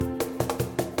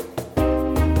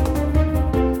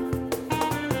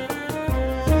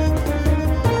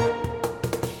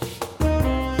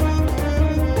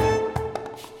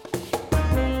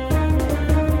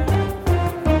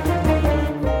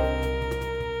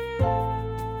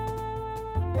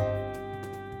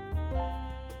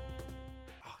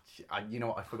you know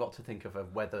what? I forgot to think of a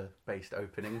weather-based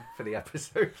opening for the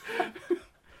episode.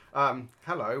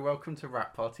 Hello, welcome to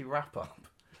Rap Party Wrap Up.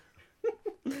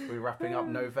 We're wrapping up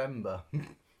November.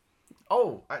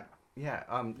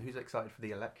 Who's excited for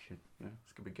the election? Yeah,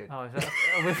 it's gonna be good. Oh, is that?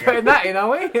 Are we putting that in, are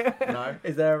we? No,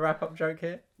 Is there a wrap-up joke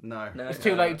here? no. It's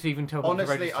too late to even tell people to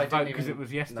Honestly, register I to vote didn't because even. it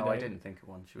was yesterday. No, I didn't think of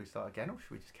one. Should we start again, or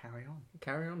should we just carry on?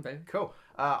 Carry on, baby. Cool.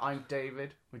 I'm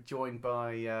David. We're joined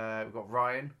by we've got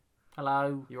Ryan.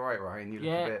 Hello. You alright, Ryan? You look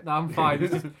a Yeah, bit. no, I'm fine.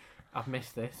 It's just, I've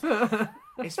missed this.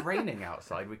 It's raining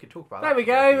outside. We could talk about There that. we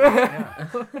for a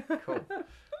go. bit. Yeah.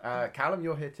 Cool. Callum,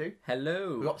 you're here too.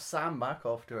 Hello. We got Sam back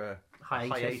after a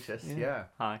hiatus. Yeah.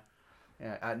 Hi.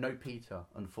 Yeah. No Peter,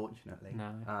 unfortunately.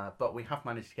 No. But we have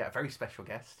managed to get a very special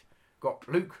guest. Got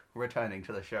Luke returning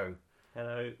to the show.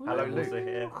 Hello. Hello, I'm Luke. also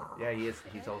here. Yeah, he is.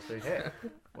 He's also here.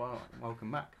 Well,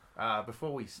 welcome back.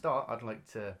 Before we start, I'd like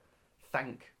to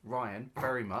thank Ryan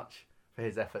very much for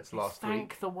his efforts last week.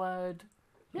 Thank the word.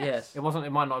 Yes. It wasn't. It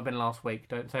might not have been last week.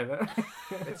 Don't say that.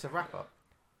 It's a wrap up.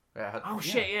 Yeah, Oh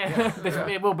shit! Yeah,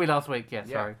 it will be last week. Yeah,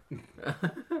 Yeah. sorry.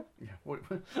 Yeah. What,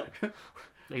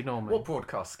 Ignore me. what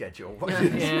broadcast schedule?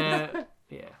 Yeah,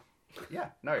 yeah. Yeah,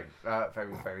 no,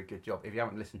 very, very good job. If you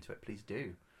haven't listened to it, please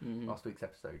do. Last week's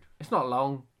episode. It's not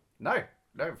long. No,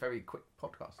 very quick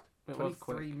podcast. It was 23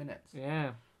 quick. minutes.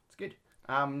 Yeah. It's good.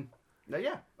 We're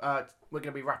going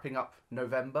to be wrapping up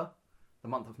November, the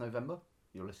month of November.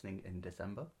 You're listening in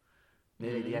December.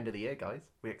 Nearly the end of the year, guys.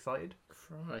 We excited?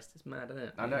 Christ, it's mad, isn't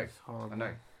it? I know. It's horrible. I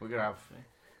know. We're going to have...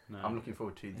 No. I'm looking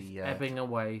forward to the Ebbing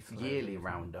away. slowly. yearly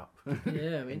roundup.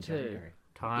 Yeah, me in too. January.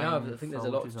 Time Yeah, I think there's a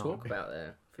lot to soldiers talk on. about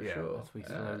there, for Yeah. sure. As we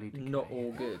slowly Not decay.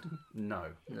 all good. No,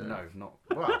 No. not...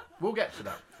 Well, we'll get to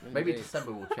that. Maybe Indeed.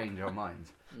 December will change our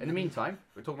minds. In the meantime,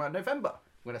 we're talking about November.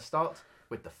 We're going to start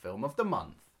with the film of the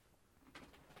month.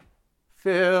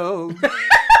 Film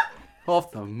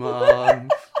of the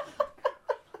month.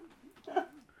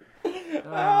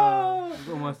 It's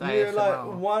almost You're ASMR.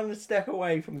 like one step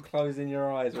away from closing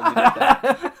your eyes when you did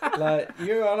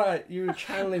that. You were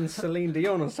channeling Celine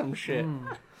Dion or some shit.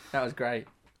 That was great.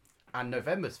 And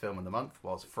November's film of the month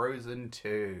was Frozen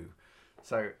 2.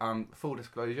 So, full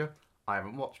disclosure, I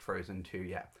haven't watched Frozen 2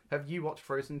 yet. Have you watched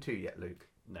Frozen 2 yet, Luke?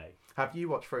 No. Have you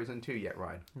watched Frozen 2 yet,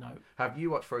 Ryan? No. Have you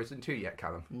watched Frozen 2 yet,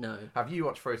 Callum? No. Have you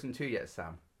watched Frozen 2 yet,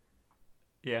 Sam?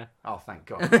 Yeah. Oh, thank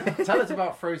God. Tell us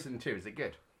about Frozen 2. Is it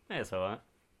good? Yeah, it's alright.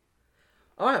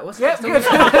 Alright, what's Yep, next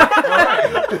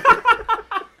good.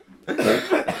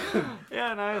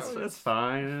 Yeah, no, it's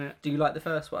fine, isn't it? Do you like the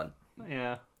first one?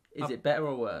 Yeah. Is it better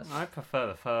or worse? I prefer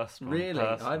the first one. Really?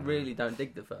 I personally. really don't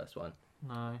dig the first one.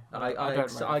 No. I don't rate the got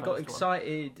first one.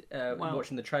 excited Well-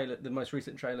 watching the trailer, the most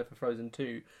recent trailer for Frozen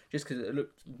 2, just because it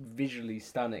looked visually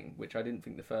stunning, which I didn't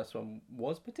think the first one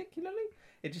was particularly.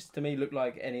 It just, to me, looked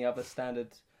like any other standard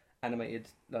animated,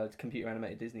 computer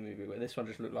animated Disney movie, where this one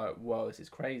just looked like, whoa, this is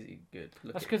crazy good.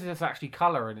 That's because there's actually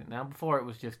colour in it now. Before it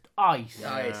was just ice.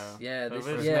 Nice, yeah. There This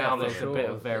is is now for there's a sure. bit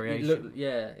of variation.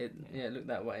 It looked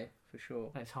that way for sure.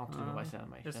 It's hard to do voice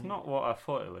animation. It's isn't not it? what I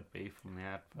thought it would be from the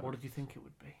advert. What did you think it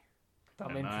would be?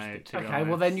 I'm Don't know, interested. to be Okay, well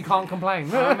honest. then you can't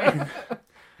complain. I mean,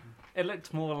 it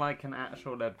looked more like an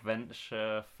actual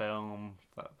adventure film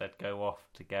that they'd go off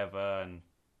together and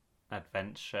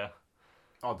adventure.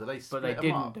 Oh, do they but split they them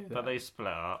didn't up? do that. But they split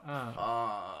up.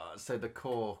 Oh. So the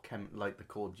core, the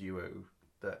core duo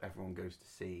that everyone goes to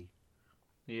see.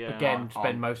 Yeah. Again, aren't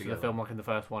spend most together. of the film like in the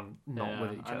first one, not Yeah,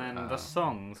 with each other. And then the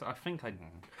songs, I think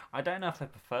I don't know if I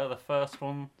prefer the first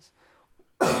ones,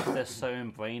 or if they're so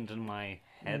ingrained in my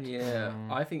head. Yeah,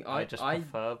 I think I just I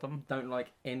prefer them. don't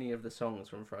like any of the songs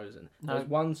from Frozen. No. There's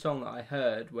one song that I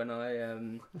heard when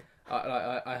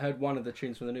I heard one of the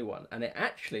tunes from the new one, and it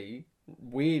actually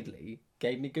weirdly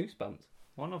gave me goosebumps.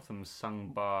 One of them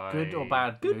sung by Good or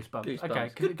bad Good goosebumps? goosebumps. Okay,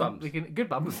 'cause Good it can- bumps. we can good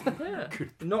bumps. Yeah,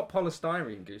 not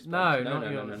polystyrene goosebumps. no, no, not no,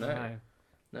 yours. no.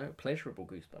 No, pleasurable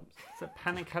goosebumps. Is it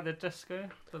Panic at the Disco?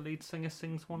 The lead singer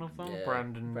sings one of them. Yeah,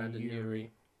 Brandon Urie.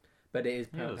 Urie. But it is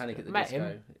Yeah, it was Panic good. at the Met Disco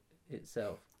him.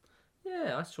 itself.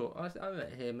 Yeah, I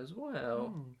met him as well.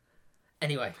 Hmm.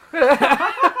 Anyway,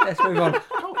 let's move on.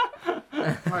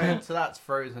 Right, so that's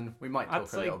Frozen. We might I'd talk a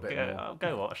say little bit more. I'll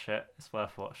go watch it. It's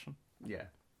worth watching. Yeah.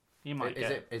 You might Is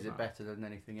get it better than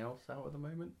anything else out at the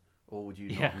moment? Or would you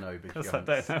Yeah, not know because you because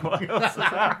I haven't don't know what else is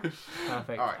out.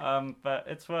 Perfect. Alright. But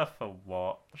it's worth a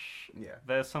watch. Yeah.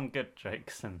 There's some good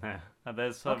jokes in there. And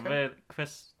there's a Okay.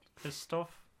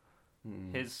 Christoph.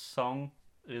 Hmm. His song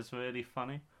is really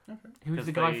funny. Who's 'Cause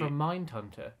the guy they- from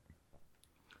Mindhunter?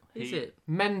 Is He- it?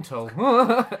 Mental.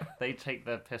 They take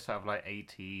the piss out of like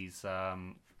 80s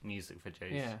music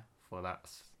videos Yeah. for that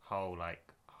whole like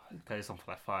It goes on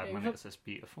for like 5 It was minutes. It's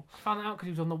beautiful. I found that out because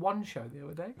he was on the One Show the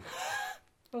other day.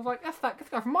 I was like, that's the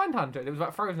guy from Mindhunter. It was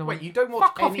about Frozen. I Wait, went, you don't watch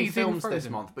 "Fuck off, any he's in films this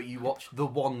Frozen." month, but you watched the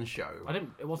one show. I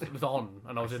didn't. It wasn't. It was on,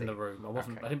 and I was in see. the room. I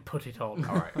wasn't. Okay. I didn't put it on.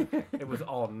 All right. Okay. It was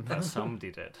on. But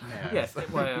somebody did. Yeah. Yes.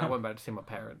 Well, I went back to see my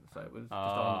parents, so it was just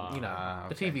on. You know,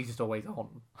 okay. the TV's just always on.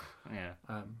 Yeah,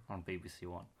 Um, on BBC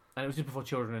One. and it was just before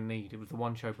Children in Need. It was the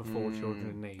one show before Children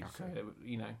in Need. So okay. it,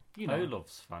 you know.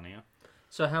 Olaf's funnier.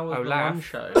 So how was the Olaf. One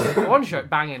Show? The One Show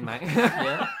banging, mate.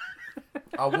 Yeah.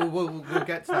 Oh, we'll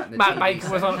get to that in the Matt TV Baker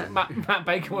was on. section. Matt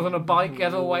Baker was on a bike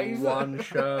as always. One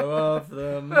show of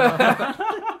them.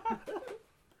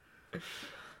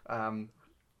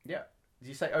 Yeah. Did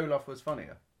you say Olaf was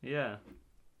funnier? Yeah,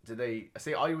 Did they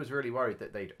see? I was really worried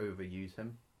that they'd overuse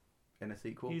him in a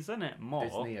sequel. he's in it more.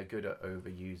 Disney are good at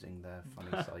overusing their funny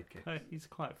sidekicks. He's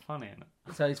quite funny in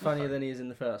it. So he's funnier than he is in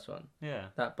the first one. Yeah.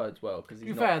 That bodes well because To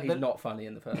he's, be not, fair, he's the- not funny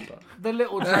in the first one. The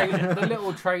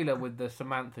little trailer with the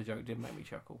Samantha joke did make me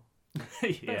chuckle.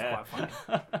 Yeah. That's quite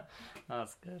funny.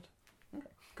 That's good.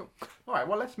 All right,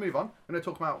 well, let's move on. I'm going to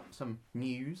talk about some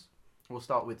news. We'll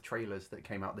start with trailers that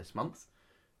came out this month.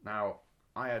 Now,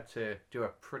 I had to do a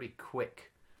pretty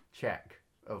quick check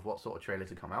of what sort of trailers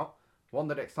had come out. One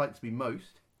that excites me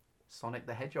most, Sonic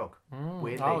the Hedgehog.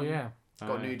 Weirdly. Oh yeah, It's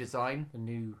got a new design, the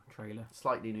new trailer.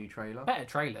 slightly new trailer. Better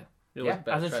trailer. It was Yeah, a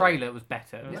better As a trailer, it was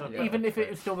better. It was a better Even if it trailer.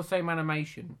 was still the same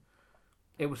animation,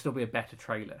 it would still be a better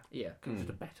trailer. Yeah. Because it's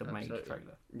a better made Absolutely.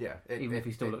 trailer. Yeah. Even if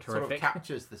he still looked sort of horrific.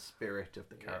 captures the spirit of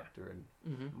the Yeah. character. And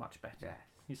Mm-hmm. Much better. yeah.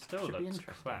 He still Should be looks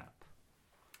interesting. crap.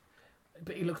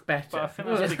 But he looks better. But I think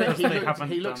that's because he they looks, haven't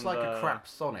he looks done like a the- crap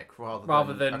Sonic rather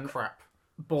Rather than than a crap.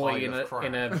 boy pile in a of crap.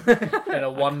 in a in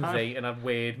a onesie and a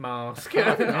weird mask.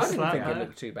 I It's didn't that think it bad.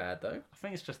 looked too bad though. I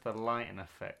think it's just the lighting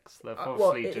effects. They're Well,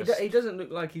 obviously just. he doesn't look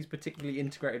like he's particularly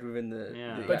integrated within the.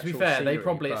 Yeah. the But to be actual fair, they scenery,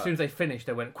 probably as but- soon as they finished,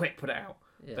 they went quick, put it out.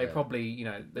 yeah. They probably they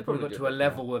probably probably got did to a look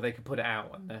level where they could put it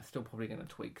out, and they're still probably going to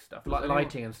tweak stuff like anyone-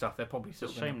 lighting and stuff. They're probably still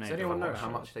It's a going shame to. Does they anyone know developed how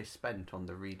it. much they spent on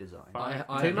the redesign?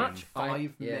 I- Too much?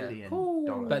 $5 yeah. million.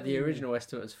 Ooh. But the original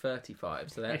estimate was 35,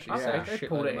 so they actually Yeah. saved a They shitload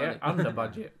pulled of it money. under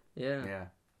budget. Yeah. Yeah.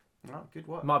 Well, good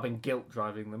work. Might have been guilt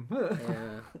driving them.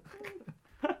 Yeah.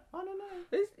 I don't know.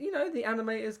 It's, the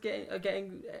animators are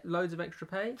getting loads of extra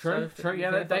pay. True, so true.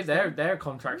 Yeah, if that's them- their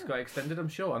contracts got extended. I'm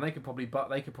sure, and they could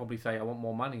probably say, "I want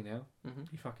more money now.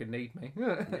 Mhm. You fucking need me."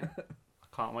 I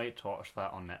can't wait to watch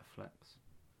that on Netflix.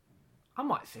 I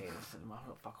might see it in the cinema. I've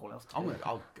got fuck all else to do.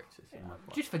 I'll go to the cinema.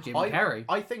 Just for Jim I- Carrey.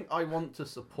 I think I want to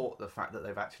support the fact that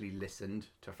they've actually listened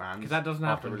to fans 'Cause that doesn't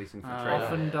after happen. releasing the Oh. trailer.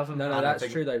 Often doesn't. No, And I that's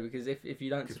think- true though, because if you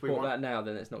don't 'Cause we support want- that now,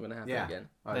 then it's not going to happen Yeah. again.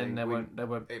 I Then think they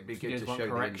won't. It'd be good studios to won't show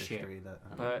the correct shit. industry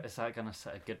that. But is that going to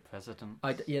set a good precedent?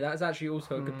 Yeah, that's actually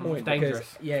also a good Mm, point. it's dangerous.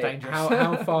 Because, yeah, It's dangerous.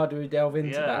 how far do we delve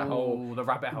into Yeah. that whole Ooh, the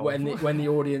rabbit hole. when the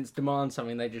audience demands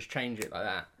something, they just change it like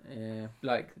that. yeah.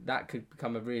 Like that could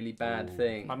become a really bad Ooh.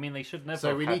 thing. I mean, they should never. So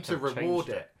have we had need to have reward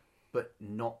changed it, but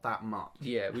not that much.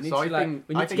 Yeah, we need So to I think-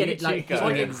 we I need to think get you it like two hitting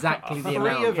go. exactly the Three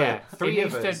amount. of Yeah. it, three It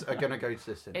of needs us to- are going to go to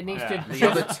the cinema. It needs Yeah. to. The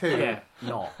other two, Yeah.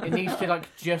 not. It needs to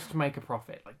just make a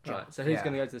profit. Like just. Right, so who's Yeah.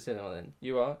 going to go to the cinema then?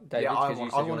 You are, David. Yeah, I 'cause you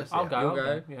want- said I you wanna want see I'll it. go. You'll I'll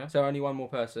go. go. Yeah. So only one more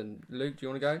person. Luke, do you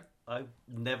want to go? I've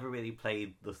never really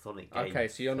played the Sonic game. Okay,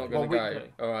 so you're not Well, going we- to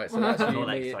go. All right, so that's I'm you, not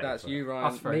me, excited that's for you, it. Ryan,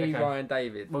 Us three, me, okay. Ryan,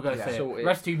 David. We'll go Yeah. see it. Sorted.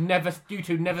 Rest you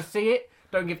two never see it.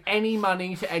 Don't give any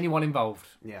money to anyone involved.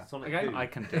 Yeah. Sonic Okay. Boom. I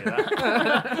can do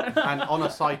that. And on a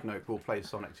side note, we'll play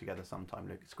Sonic together sometime,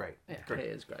 Luke. It's great. Yeah. It Great.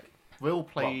 is great. We'll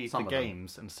play Well, some the of them.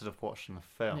 games instead of watching the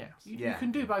films. Yeah. You Yeah.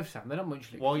 can do both, Sam. They're not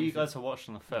mutually. While you exclusive. guys are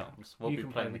watching the films, we'll you be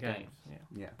can play playing the games. Yeah.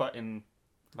 Yeah. But in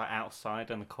like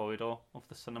outside in the corridor of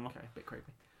the cinema. Okay, a bit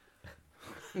creepy.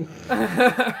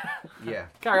 Yeah.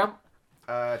 Carry on.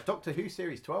 Doctor Who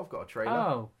Series 12 got a trailer.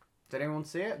 Oh, Did anyone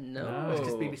see it? No. It's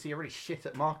because BBC are really shit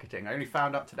at marketing. I only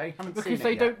found out today. Haven't seen because it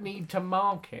they yet. don't need to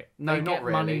market. No, they not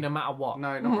get money really. no matter what.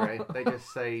 No, not really. They just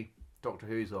say Doctor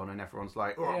Who's on, and everyone's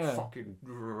like, "Oh, Yeah. fucking."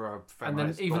 And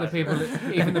then feminist even the pleasure."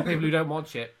 people, even the people who don't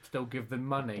watch it, still give them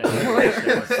money.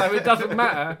 Yeah. So it doesn't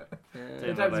matter. Yeah. They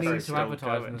Yeah, don't but need they're to still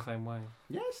advertise going. in the same way.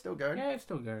 Yeah, it's still going. Yeah, it's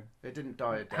still going. It didn't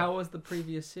die a death. How was the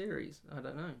previous series? I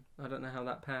don't know. I don't know how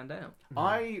that panned out.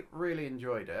 I really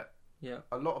enjoyed it. Yeah.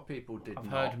 A lot of people did I've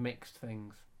not. heard mixed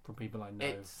things from people I know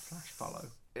It's / follow.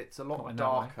 It's a Not lot in that way.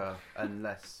 darker and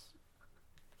less.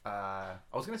 I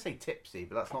was going to say tipsy,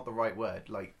 but that's not the right word.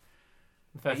 Like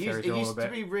The first series are all a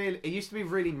bit. It used to be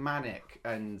really manic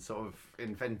and sort of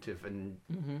inventive and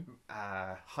Mm-hmm.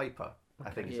 hyper. I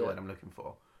think is Yeah. the word I'm looking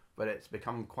for. But it's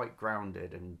become quite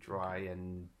grounded and dry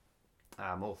and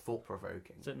more thought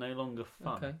provoking. Is it no longer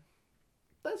fun? Okay.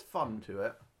 There's fun to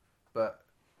it, but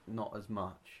not as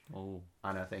much. Oh,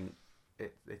 And I think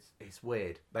it's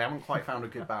weird. They haven't quite found a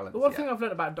good balance. The one yet. thing I've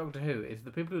learned about Doctor Who is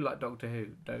the people who like Doctor Who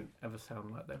don't ever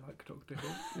sound like they like Doctor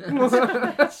Who.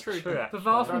 That's true. The vast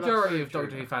No, that's majority very of true.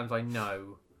 Doctor Who fans I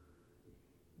know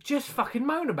just fucking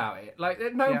moan about it. Like,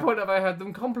 at no Yeah. point have I heard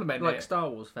them compliment Like it. Star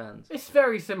Wars fans. It's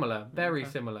very similar. Very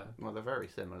similar. Well, they're very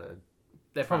similar.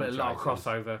 There's probably a lot of Franchises.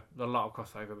 crossover. A lot of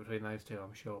crossover between those two,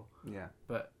 I'm sure. Yeah.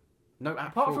 But No,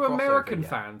 apart from American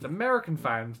fans,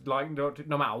 like Doctor,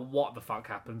 no matter what the fuck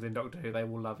happens in Doctor Who, they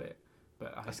will love it.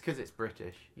 But That's because it's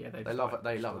British. yeah, they just love like- it-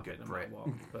 they just love a like good it no matter Brit. what.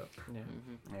 But yeah,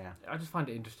 Yeah. I just find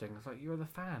it interesting. It's like, you're the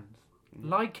fans, Mm.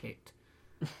 like it.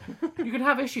 You can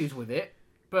have issues with it,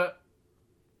 but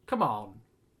come on,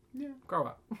 grow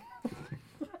up.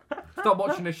 Stop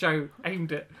watching a show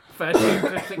aimed at 13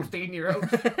 to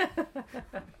 16-year-olds.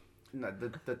 No,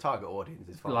 the target audience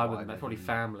is far Well, wider that's probably than-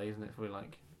 family, isn't it? It's probably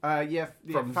like Yeah,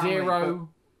 from family, 0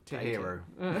 but to hero.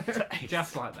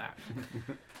 just like that.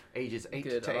 Ages 8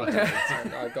 Good. to I,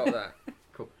 88. I got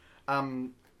that.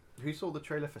 Who saw the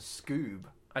trailer for Scoob?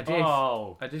 I did.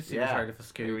 Oh, I did see Yeah. the trailer for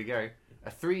Here we Scooby. go. A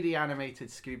 3D animated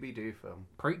Scooby-Doo film.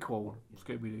 Prequel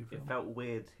Scooby-Doo It film. felt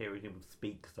weird hearing him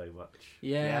speak so much.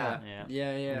 Yeah, Yeah.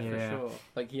 yeah, for Yeah. sure.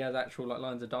 Like he has actual like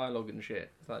lines of dialogue and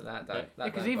shit. It's like that.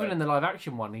 Because even in the live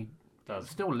action one, he does.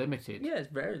 it's still limited. yeah, it's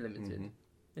very limited. Mhm.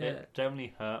 Yeah, It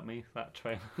generally hurt me, that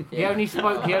trailer. He only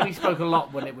spoke. He only spoke a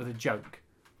lot when it was a joke.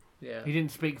 yeah. He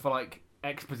didn't speak for like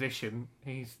exposition.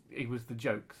 He was the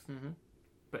jokes. Mm-hmm.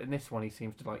 But in this one, he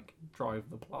seems to like drive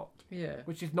the plot, Yeah.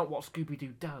 which is not what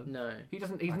Scooby-Doo does. No. He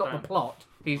doesn't. He's I not don't- the plot.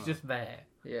 He's just there.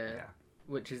 Yeah. Yeah.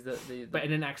 Which is the But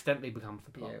then accidentally becomes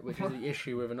the plot. yeah, which is the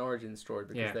issue with an origin story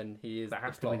because Yeah. then he is that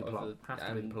has the to be plot the plot. of the, Has to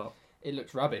be the and plot. it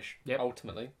looks rubbish. Yep.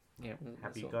 Ultimately. Yeah. Mm, Have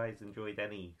that's you all. guys enjoyed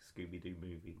any Scooby-Doo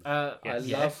movies?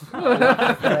 Yes.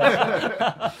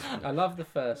 I love the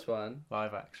first one.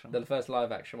 Live action. The first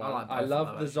live action I one. like both I love live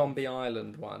the actions. Zombie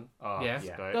Island one. Oh, Yes.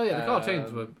 that's great. Oh yeah, the cartoons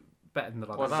Um, were better than the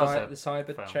live Well, action. that was the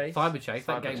Cyber film. Chase. Cyber Chase.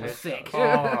 That Cyber game was Chase. sick. Oh,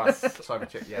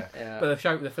 Cyberchip, yeah. Yeah. But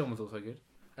the film was also good.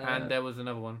 And there was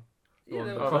another one. The yeah, one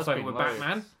there the was there's crossover been with loads.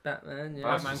 Batman. Batman. Yeah.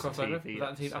 That's Batman just crossover. TV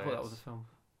Was that TV? I thought that was a episodes. film.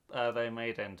 They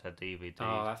made it into DVD.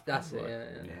 Oh, That's it. right. Yeah.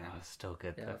 yeah, it's still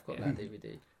good. Yeah, though. I've got Yeah. that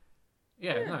DVD.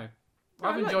 Yeah, Yeah. no. I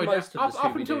I've like enjoyed most it. of the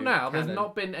Up until Scooby-Doo now, there's canon.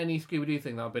 not been any Scooby-Doo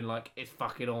thing that I've been like, it's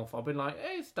fucking awful. I've been like,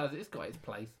 it's got its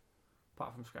place.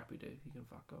 Apart from Scrappy-Doo, you can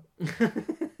fuck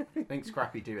up. I think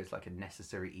Scrappy-Doo is like a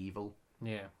necessary evil.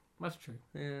 Yeah, that's true.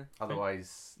 Yeah.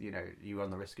 Otherwise, you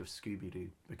run the risk of Scooby-Doo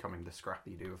becoming the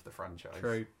Scrappy-Doo of the franchise.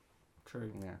 True.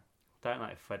 Yeah. Don't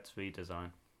like Fred's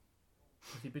redesign.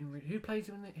 Has he been? Who plays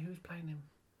him? Who's playing him?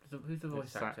 Who's the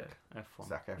voice Zac actor? Efron.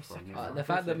 Zac It's Efron. Zac yeah. Efron. The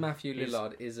fact that He's- Matthew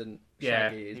Lillard isn't Yeah,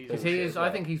 Shaggy is he's- Because bullshit he as is. I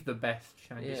well. think he's the best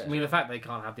Shaggy. Yeah. I mean, the fact they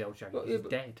can't have the old Shaggy, Well, he's yeah,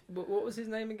 dead. What was his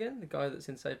name again? The guy that's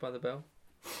in Saved by the Bell.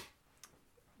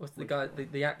 What's the Which guy? one?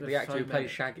 The actor There's so who plays many.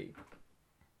 Shaggy.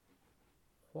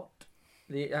 What?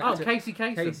 The Oh, actor, Casey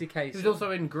Kasem. Casey He Kasem. was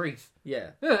also in Grease.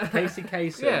 Yeah, Casey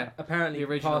Kasem. Yeah. Apparently, The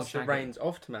original passed the Shaggy. reins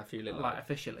off to Matthew Lillard. Like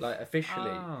officially. officially.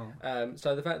 Oh.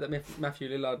 So the fact that Matthew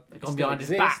Lillard They've gone still behind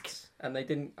his exists and they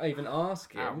didn't even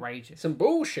ask him. Outrageous. Some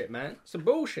bullshit, man. Some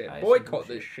bullshit. That is some Boycott bullshit.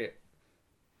 this shit.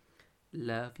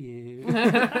 Love you.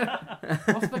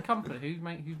 What's the company? Who's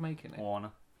making it?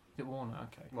 Warner. Is it Warner?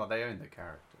 Okay. Well, they own the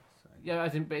characters. So. Yeah,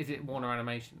 but is it Warner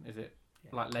Animation? Is it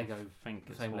like Lego? I think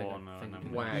The it's same Lego Warner. thing.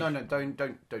 and Wow. No, don't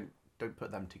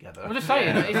put them together. I'm just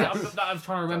saying. I was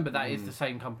trying to remember that is the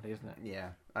same company, isn't it? Yeah,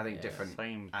 I think Yeah. different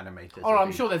Same animators. Oh, will I'm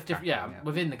be sure there's different. Yeah, tracking,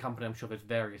 within the company, I'm sure there's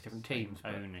various different teams.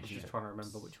 But I'm ownership. just trying to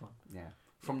remember which one. Yeah.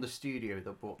 From the studio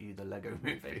that brought you the Lego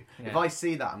movie. Yeah. If I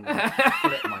see that, I'm going to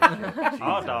flip my shit.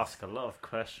 I'd Jesus. ask a lot of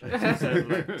questions. So it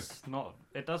looks not.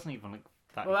 It doesn't even look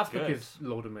that Well, that's good. because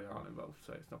Lord and Miller aren't involved,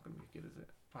 so it's not going to be good, is it?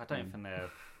 I don't think they're.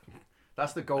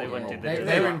 That's the golden went rule. to If the-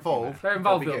 they're they- involved, They're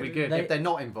involved, it'll it'll be good. They- If they're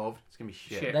not involved, it's going to be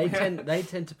shit. Shit. They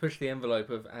tend to push the envelope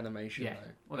of animation Yeah.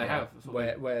 though. Well, they have. That's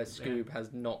what Where Scoob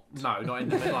has not. No, not in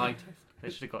the slightest. They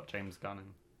should have got James Gunn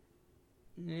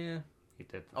in. Yeah. He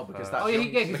did. Oh, because first. that's Oh, yeah,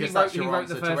 your- because he because wrote, that's he your wrote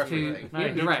the answer to first two. everything. No, He he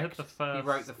didn't direct. did the first- He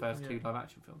wrote the first two live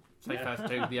action films. Say Yeah. first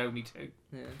two, the only two.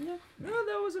 Yeah. No,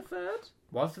 there was a third.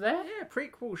 Was there? Yeah,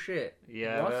 prequel shit.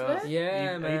 Yeah. What's there's- that? Yeah,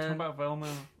 Are you talking man. about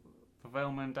the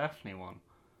Velma and Daphne one?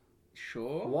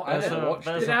 Sure. What? I There's never a- watched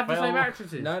there's Did it. it have the same Velma-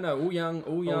 actresses? No, all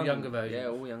younger versions. Yeah,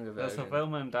 all younger There's versions. a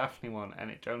Velma and Daphne one, and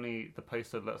the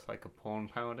poster looks like a porn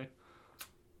parody.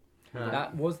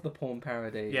 That was the porn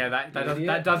parody. Yeah, that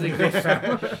Idiot. does exist.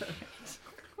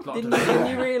 Didn't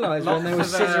you realise when they were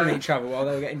Lots of, scissoring each other while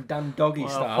they were getting damn doggy Well,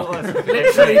 style? I thought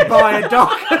Literally by a dog.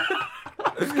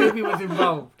 Scooby was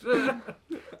involved.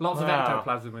 Lots of Wow.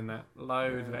 ectoplasm in that.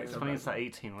 Loads of It's funny it's ectoplasm. that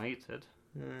 18 rated.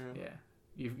 Yeah. Yeah.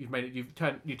 You've made it. You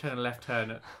turn a left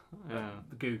turn at Yeah.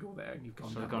 the Google there, and you've gone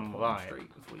Should've down gone the bottom right.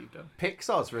 street. That's what you've done.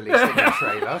 Pixar's releasing a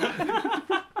trailer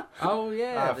Oh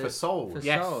yeah, for Soul. For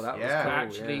Yes. Soul, that was Yeah. cool.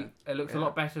 Actually, it looks a Yeah.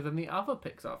 lot better than the other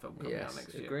Pixar film coming out yes,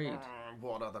 next year. agreed.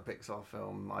 What other Pixar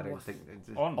film? I don't What's- think it's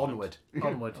Onward.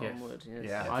 Onward, yes. Onward, yes.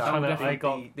 Yeah, I that found would it- be I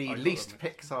got- the I got least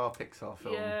them. Pixar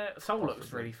film. Yeah, Soul looks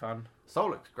Possibly. really fun.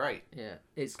 Soul looks great. Yeah,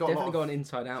 it's got a lot definitely of- got an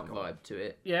Inside Out it's got- vibe to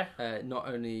it. Yeah. Not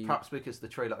only Perhaps because the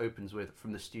trailer opens with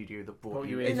 "from the studio that brought Brought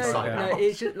you you in." No, inside Inside out." no,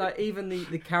 it's just like even the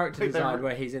character Like they're- design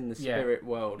where he's in the Yeah. spirit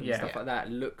world and Yeah. stuff like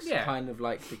that looks Yeah. kind of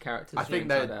like the characters. I from think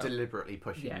they're Inside Out. deliberately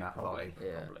pushing Yeah, that probably. vibe.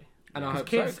 Yeah. Probably. And I Because hope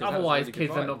so, kids, 'cause that's otherwise, really good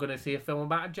kids are vibe. not going to see a film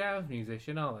about a jazz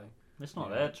musician, are they? It's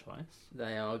not their choice.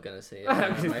 They are going to see it.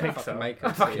 Because it's Fucking Pixar. make 'em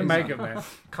see Fucking it. make 'em, man.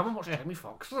 Come and watch Jamie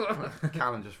Foxx.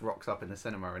 Callan just rocks up in the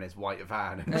cinema in his white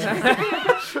van and Come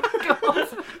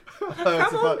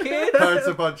on, kids! herds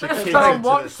a bunch of kids Come into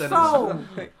watch the cinema.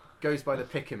 Soul. Goes by the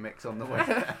pick and mix on the way.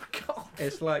 God,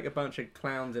 It's like a bunch of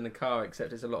clowns in a car, except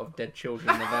there's a lot of dead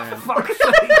children in the van. fuck's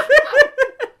sake.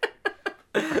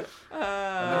 And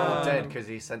they're all dead because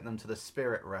he sent them to the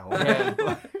spirit realm.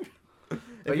 Yeah.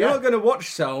 If yeah. you're going to watch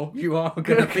Soul, you are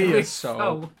going to be a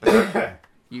soul. Soul.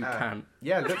 You can't.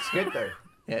 Yeah, looks good though.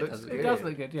 Yeah, it looks does. It does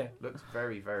look good, yeah. Looks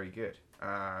very, very good.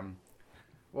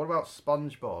 What about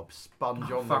SpongeBob? Sponge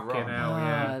on the fucking run. hell.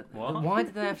 yeah. What? Why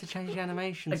did they have to change the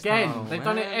animation Again, style, they've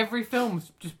done it. man? Every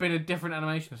film's just been a different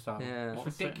animation style. Yeah. It's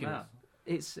What's it ridiculous. now?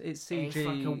 It's It's CG.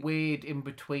 like a weird in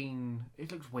between.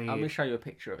 It looks weird. I'm going to show you a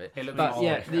picture of it. It looks But odd,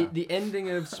 yeah, yeah. the ending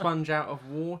of Sponge Out of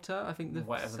Water, I think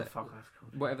whatever the fuck that's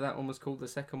called. whatever that one was called, the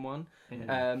second one.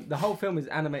 Yeah. The whole film is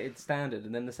animated standard,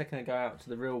 and then the second they go out to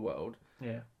the real world,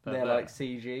 Yeah. But they're they're- like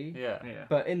CG. Yeah. Yeah.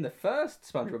 But in the first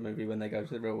SpongeBob movie, when they go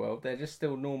to the real world, they're just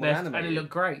still normal And animated. it looked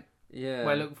great. yeah.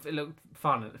 Well, it looked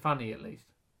funny at least.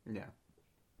 Yeah.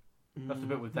 That's the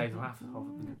bit with Days of Hasselhoff.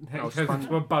 Oh, It goes Sponge-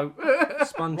 into a boat.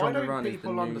 Sponge Why on the don't Run is people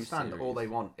the new understand that all series.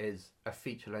 they want is a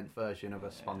feature-length version of a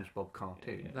SpongeBob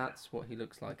cartoon? Yeah. That's what he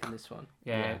looks like in this one.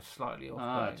 Yeah, Yeah. it's slightly off.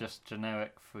 Ah, putting. just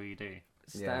generic 3D.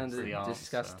 Standard, the answer.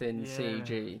 disgusting Yeah.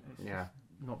 CG. It's Yeah.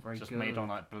 not very Just good. made on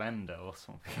like Blender or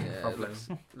something. Yeah, it Probably.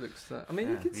 looks. I mean,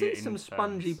 Yeah. you can The see some interns.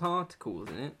 spongy particles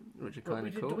in it, which are But kind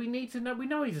of do cool. we need to know? We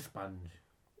know he's a sponge.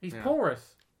 He's Yeah.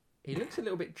 porous. He looks a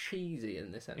little bit cheesy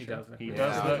in this, actually. He does. He Yeah.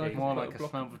 does Yeah. look Like more he's got like a a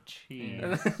block- slab of cheese.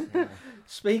 Yeah.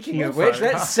 Speaking Cheese of which, photo.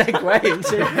 let's segue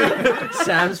into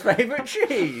Sam's favourite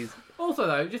cheese. Also,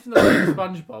 though, just in the way of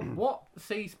SpongeBob, what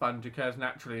sea sponge occurs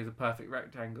naturally as a perfect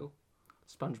rectangle?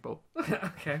 SpongeBob.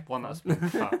 Okay. One that's been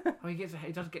cut. Oh, he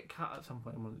does get cut at some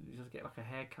point. He does get like a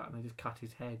haircut, and they just cut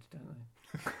his head, don't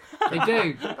they? They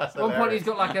do. That's At one point, he's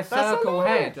got like a circle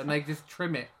head, and they just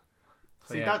trim it.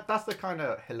 So, See, yeah. that's the kind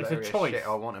of hilarious choice. shit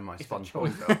I want in my It's a SpongeBob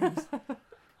choice. films.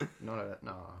 No.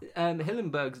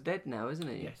 Hillenberg's dead now, isn't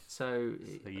he? Yes. So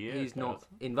It's a year he's ago, not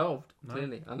isn't involved, No.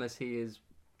 clearly, unless he is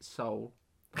soul,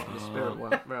 part of the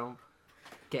spirit realm.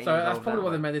 Getting So that's involved probably that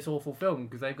why they way. made this awful film,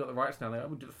 because they've got the rights now. They're like,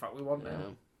 we'll do the fuck we want Yeah,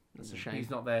 now. that's a shame. He's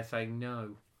not there saying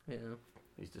no. Yeah.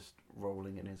 He's just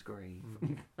rolling in his grave.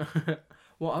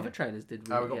 What other trailers did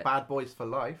we We got get? Bad Boys for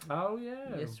Life. Oh,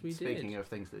 yeah. Yes, we Speaking did. of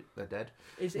things that they're dead.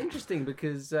 It's interesting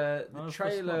because the Oh, it's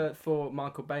trailer this for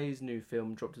Michael Bay's new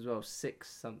film dropped as well.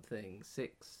 Six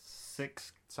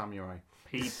Six Samurai.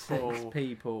 people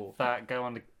people. that go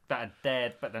on that are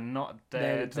dead, but they're not dead.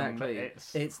 They're and exactly.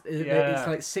 It's, It's yeah.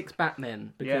 like six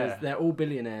Batmen because Yeah. they're all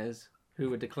billionaires who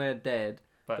were declared dead,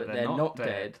 but they're not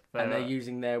dead, and they're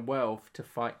using their wealth to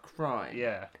fight crime.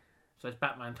 Yeah. So it's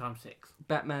Batman times 6.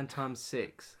 Batman times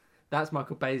 6. That's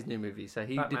Michael Bay's new movie, so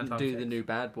he Batman didn't times do the 6. new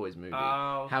Bad Boys movie.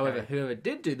 Oh, okay. However, whoever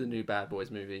did do the new Bad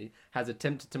Boys movie has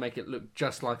attempted to make it look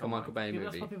just like a Michael Bay Yeah, movie.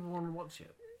 that's why people want to watch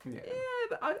it. Yeah. Yeah,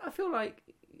 but I feel like,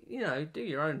 do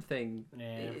your own thing,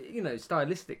 Yeah.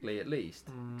 stylistically at least.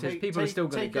 Mm. Because people are still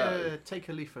going to go. Take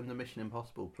a leaf from the Mission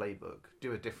Impossible playbook.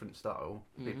 Do a different style.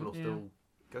 People will Yeah. still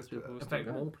go to People will it. In still fact,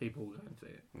 go. more people go and see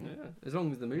it. Yeah, as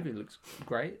long as the movie looks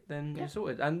great, then you're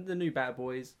sorted. And the new Bad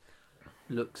Boys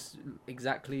looks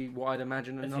exactly what I'd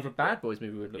imagine As another you- Bad Boys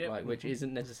movie would look Yep. like, which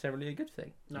isn't necessarily a good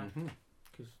thing. No, Mhm.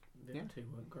 because the Yeah. other two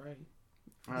weren't great.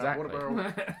 Exactly.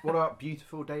 What about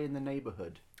Beautiful Day in the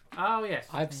Neighborhood? Oh, yes.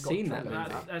 I've seen that trailer. movie.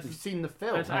 That's- You've seen the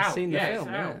film? It's I've out. seen the yeah, film,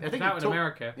 It's yeah. out. I It's think out you in talk-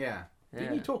 America. Yeah. Didn't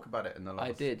Yeah. you talk about it in the last?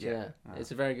 I did, yeah. Ah.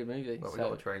 It's a very good movie. But we so-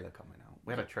 got a trailer coming out.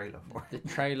 We had a trailer for it. The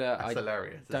trailer, That's I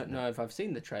hilarious. don't isn't know it? if I've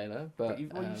seen the trailer, but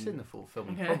You've seen the full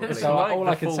film, Yeah. probably. So like all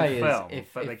the I can full say film, is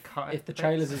but they cut if the it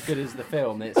trailer's as good as the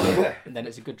film, then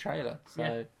it's a good trailer. So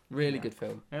Yeah. really Yeah. good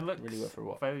film. It looks Really worth a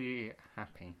watch. very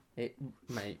happy.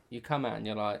 Mate, you come out and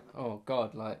you're like, oh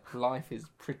god, like life is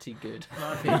pretty good.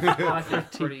 Life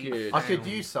is Pretty good. I could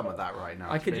use some of that right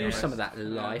now. I to could be use some honest. of that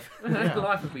life. Yeah.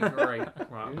 Life would be great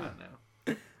right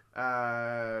now.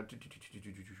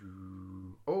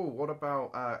 Oh, what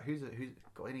about who's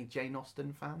got any Jane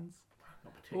Austen fans?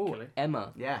 Not Oh, particularly.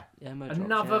 Emma. Yeah, Emma dropped,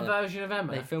 Another yeah. version of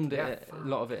Emma. They filmed it, Yeah. a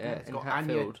lot of it yeah. It's in got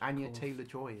Hatfield. Anya course.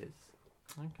 Taylor-Joy is.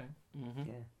 Okay. hmm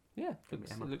Yeah, Yeah, Could be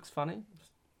looks, Emma. it looks funny.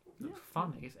 Looks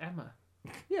funny. It's Emma.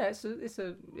 Yeah, it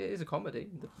is a comedy.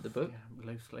 The book. Yeah,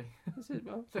 loosely. It's a,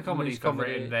 well, It's a comedy loose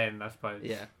written then, I suppose.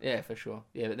 Yeah, for sure.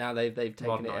 Yeah, but now they've taken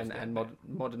Modernised it it and a bit.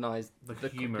 modernised The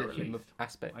humour at humour least.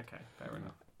 aspect. Okay, fair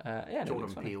enough. Yeah, and it Jordan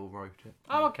looks funny. Peele wrote it.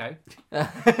 Oh, okay.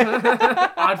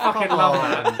 I'd fucking love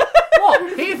that.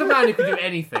 What? He's a man who could do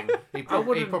anything. He I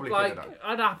probably, wouldn't could like. have done.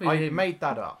 I'd happy I with him. made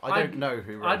that up. I don't know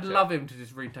who wrote I'd it. love him to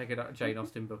just retake a Jane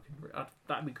Austen book.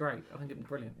 That'd be great. I think it'd be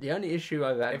brilliant. The only issue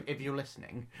I've had, If you're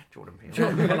listening, Jordan Peele. Sure,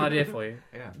 I've got an idea for you.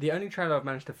 Yeah. the only trailer I've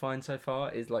managed to find so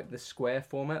far is like the square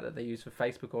format that they use for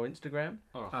Facebook or Instagram.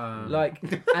 Like,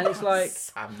 and it's like,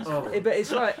 Sam's Oh. fault. but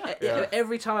it's like Yeah.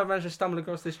 every time I've managed to stumble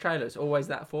across this trailer, it's always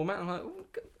that format. I'm like,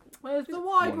 Where's the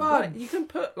wide like, one? you can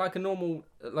put like a normal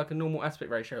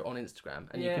aspect ratio on Instagram,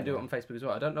 and you Yeah. can do it on Facebook as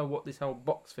well. I don't know what this whole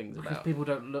box thing's Because about. people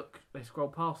don't look. They scroll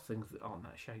past things that aren't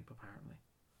that shape, apparently.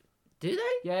 Do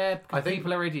they? Yeah, because I think-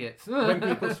 people are idiots. When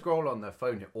people scroll on their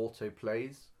phone, it auto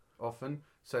plays often,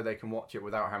 so they can watch it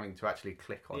without having to actually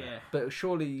click on yeah. But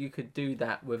surely you could do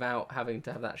that without having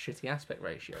to have that shitty aspect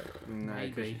ratio. it. No, 'cause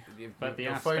Maybe. But the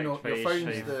your aspect phone's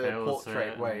ratio the fills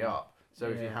portrait it way and- up. So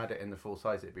if you Yeah. had it in the full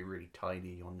size, it'd be really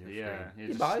tiny on your Yeah, screen. you're Yeah,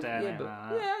 just but I- staring yeah, at but-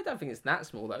 that. yeah, I don't think it's that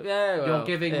small though. Yeah, well, You're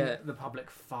giving yeah. the public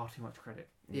far too much credit.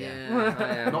 Yeah, I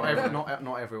am.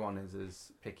 Not everyone is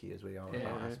as picky as we are Yeah.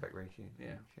 about aspect ratio.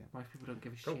 Yeah. Most people don't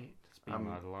give a Cool. shit. It's been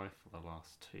my life for the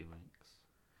last 2 weeks.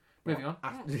 Moving on.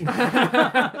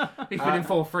 After- He's been in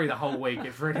 4-3 the whole week.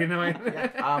 It's really annoying.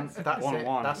 that's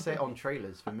 1-1. it. That's it on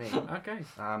trailers for me. Okay.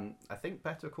 I think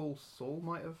Better Call Saul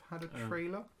might have had a Oh.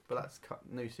 trailer, but that's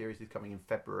new series is coming in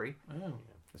February. Oh.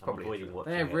 It's I'm probably avoiding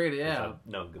watching They're it, really- 'cause yeah. I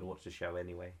know I'm going to watch the show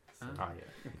anyway. So. Oh. Ah,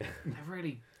 yeah. They're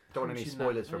really. Don't want any punching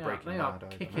spoilers that. for Breaking They are Bad.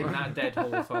 either. kicking that dead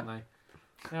horse, aren't they?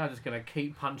 They are just going to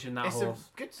keep punching that It's horse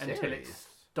a good until it series.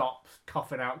 stops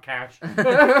coughing out cash.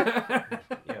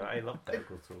 Yeah, I love Better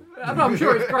Call Saul. I'm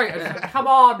sure it's great. It's like, come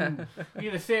on, you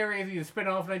need a series, you need a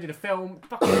spin-off, you need a film.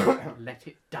 Fucking let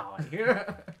it die.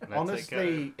 Let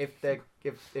Honestly, if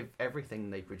everything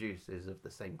they produce is of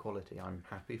the same quality, I'm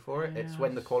happy for it. It's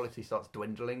when the Yes. quality starts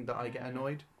dwindling that I get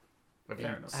annoyed. Have you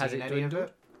Fair enough. seen Has it any of dwindled?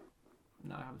 it?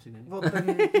 No, I haven't seen any. Well,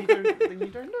 then you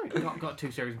don't know. Got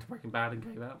 2 series into Breaking Bad and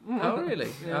gave up. Oh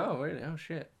really? Yeah. Oh really? Oh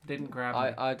shit! Didn't grab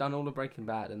me. I done all of Breaking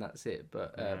Bad and that's it.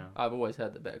 But Yeah. I've always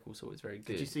heard that Better Call Saul is very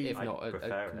good. you see- if I not a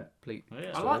prefer it. complete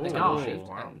Yeah. I like the story guy. shift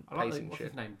Wow. and I like pacing what's shit.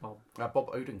 his name, Bob. Bob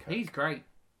Odenkirk. He's great.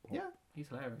 Yeah. He's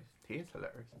hilarious. He is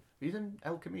hilarious. He's in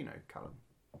El Camino, Callum.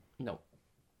 No.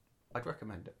 I'd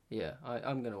recommend it. Yeah,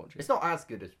 I'm gonna watch it. It's not as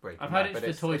good as Breaking I've Bad. heard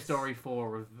it's but the Toy Story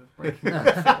 4 of the Breaking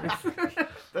Bad.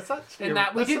 That's actually In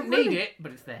that we that's a didn't really- need it,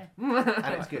 but it's there.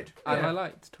 and it's good. I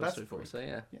liked Toy That's Story 4, great. so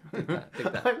yeah, dig that. Dig I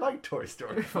that. like Toy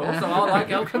Story. Also, I like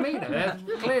El Camino.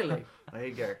 Clearly. There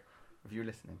you go. If you're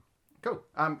listening. Cool.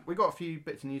 We got a few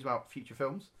bits of news about future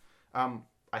films.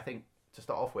 I think to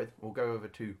start off with, we'll go over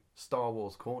to Star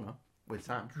Wars Corner with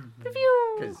Sam.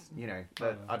 Because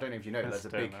I don't know if you know, Let's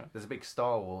do it. there's a big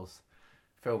Star Wars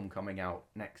film coming out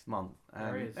next month.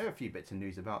 There is. There are a few bits of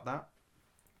news about that.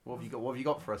 What have you got? What have you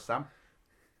got for us, Sam?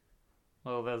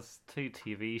 Well, there's 2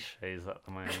 TV shows at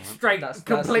the moment Straight, That's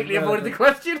completely avoided the irrelevant.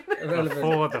 question. Irrelevant.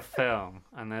 before the film,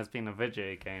 and there's been a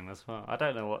video game as well. I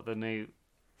don't know what the new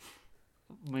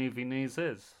movie news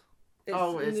is.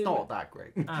 It's not that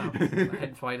great. Oh,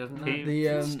 hence why he doesn't know.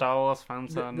 The, Star Wars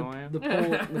fans are annoying. the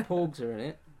Porgs are in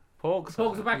it. Porgs.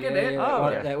 Porgs are back in Yeah, it. yeah, Oh,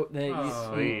 one- yeah.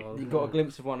 Oh, Sweet. you got a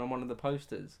glimpse of one on one of the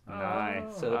posters.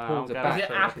 Nice. So the I'm Porgs are gonna- back. Is it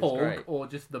which a is Porg great. or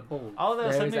just the Porg? Oh,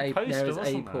 there's There a is new a poster, there is a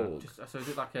wasn't there? Porg. So is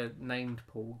it like a named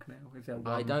Porg now? Is there I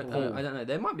one don't Porg? know. I don't know.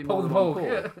 There might be Paul more the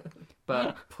than one Porg. Porg,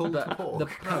 but Pulled the- pork. the-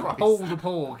 Christ. Paul the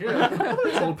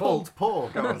Porg. Paul Pulled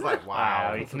pork. I was like, Wow,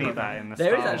 wow. you can eat that in the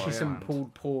there is Star actually Wars some land.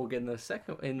 pulled Porg in the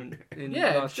second in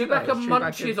Yeah, Last Jedi. Chewbacca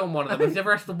munches on one of them. He's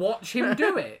never has to watch him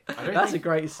do it. I don't That's a think,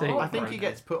 great scene. I think he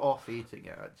gets put off eating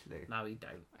it actually. No, he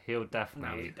don't. He'll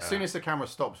definitely No, eat As that. soon as the camera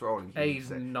stops rolling, he He's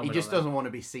eats it. numbing He just on that. doesn't want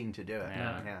to be seen to do it.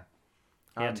 Yeah. Yeah.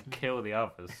 He had to kill the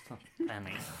others.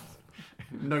 Any.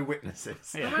 No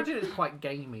witnesses. Yeah. I imagine it's quite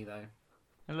gamey though.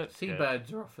 It looks good.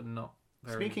 Seabirds are often not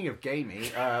very... Speaking of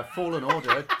gamey, Fallen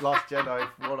Order, Last Jedi,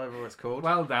 whatever it's called.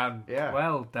 Well done. Yeah.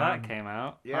 Well done. That came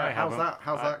out. Yeah, I how's haven't- that?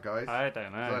 How's that, guys? I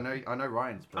don't 'Cause know. I know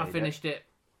Ryan's played I finished it it.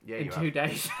 Yeah, in you 2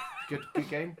 days. have. Good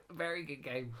game. Very good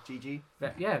game. GG.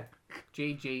 Yeah.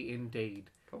 GG indeed.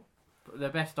 Cool. But the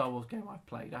best Star Wars game I've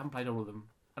played. I haven't played all of them.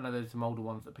 I know there's some older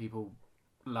ones that people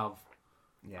love.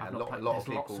 Yeah, I've a not lot played- of there's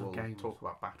lots people of will games. talk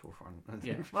about Battlefront.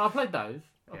 Yeah. Well, I played those.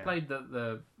 I Yeah. played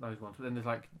those ones. But then there's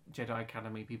like Jedi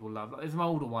Academy people love. Like, there's some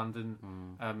older ones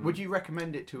and. Would you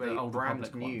recommend it to The a Old brand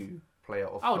Republic new ones. player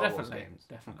of Oh, Star Wars definitely, games?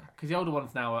 definitely. Because the older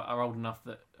ones now are old enough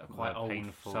that are quite They're old.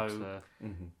 painful So to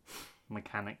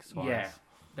mechanics wise. yeah,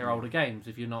 they're older games.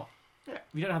 If you're not, Yeah. if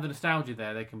you don't have the nostalgia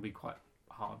there, they can be quite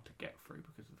hard to get through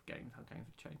because of games, how games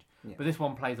have changed. Yeah. But this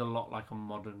one plays a lot like a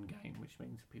modern game, which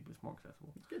means to people it's more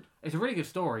accessible. It's good. It's a really good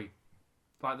story.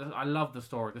 Like I love the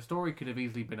story. The story could have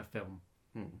easily been a film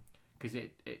because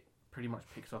it pretty much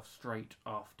picks off straight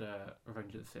after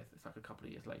Revenge of the Sith. It's like a couple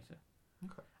of years later.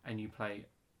 Okay. And you play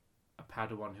a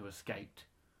Padawan who escaped,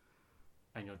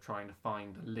 and you're trying to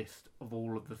find a list of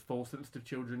all of the Force-sensitive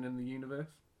children in the universe,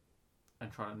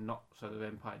 and trying to not so that the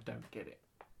Empire don't get it.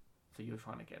 So you're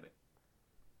trying to get it.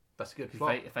 That's a good 'Cause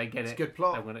plot. if they get It's it, a good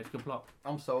plot. then when it's a good plot.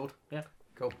 I'm sold. Yeah.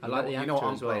 Cool. I like the You know what actor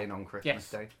I'm as well. playing on Christmas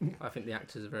Yes. Day. I think the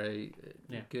actors are very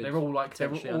Yeah, good. they're all like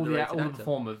potentially all the underrated actor.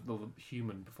 performers, all the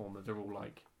human performers, are all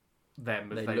like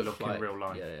them as They they, look look like- in real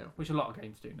life, yeah, yeah. which a lot of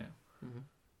games do now. Mhm.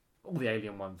 All the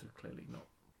alien ones are clearly not.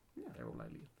 They're all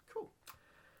alien. Cool.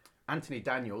 Anthony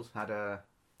Daniels had a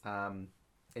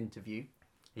interview.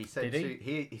 He said Did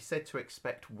he said to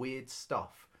expect weird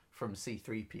stuff from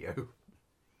C-3PO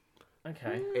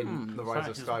Okay. in The It's Rise like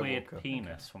of his weird Skywalker.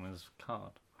 penis from his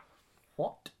card.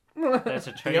 What? There's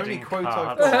a The trading only quote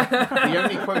card. I've got, the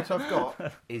only quote I've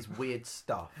got is weird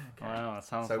stuff. Wow, that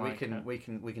sounds So like we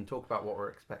can talk about what we're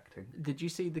expecting. Did you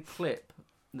see the clip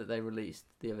that they released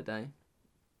the other day?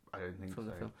 I don't think From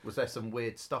the so. film. Was there some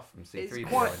weird stuff from C-3PO? It's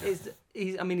quite. in it?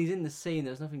 He's in the scene.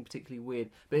 There's nothing particularly weird,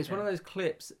 but it's one of those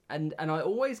clips, and I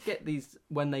always get these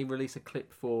when they release a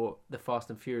clip for the Fast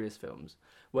and Furious films.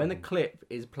 When the clip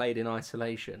is played in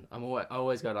isolation, I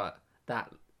always go like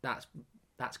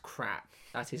that's crap.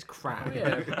 That is crap.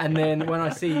 Yeah. And then when I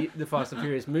see the Fast and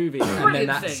Furious movie, and then Brilliant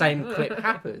that scene. same clip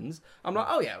happens, I'm like,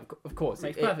 oh yeah, of course,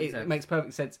 Makes it perfect sense. makes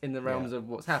perfect sense in the realms of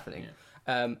what's happening.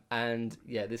 Yeah. And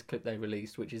yeah, this clip they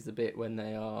released, which is the bit when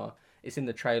it's in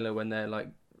the trailer when they're like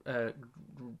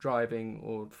driving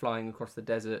or flying across the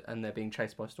desert and they're being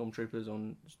chased by stormtroopers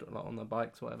on their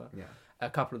bikes or whatever. Yeah. A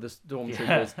couple of the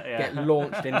stormtroopers Yeah. get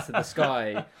launched into the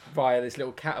sky via this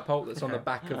little catapult that's on the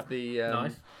back of the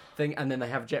Nice. thing, and then they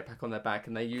have a jetpack on their back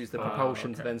and they use the Oh,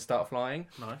 propulsion to okay. then start flying.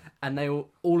 Nice. And they all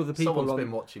of the people Someone's on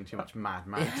been watching too much Mad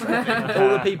Max. all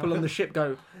the people on the ship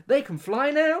go, they can fly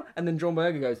now, and then John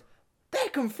Berger goes, they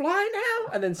can fly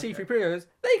now, and then C-3PO goes,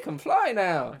 they can fly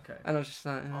now. Okay. And I was just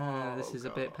like, Oh, this is a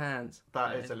bit God. pants.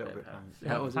 That is a little bit.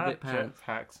 That was a bit pants.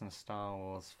 Jetpacks and Star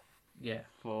Wars. Yeah.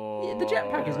 Yeah, the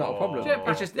jetpack is not a problem. Jetpack.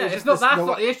 It's just- Yeah, it's it's just not this- that's the-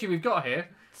 not the issue we've got here.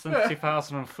 Since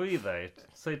 2003, though.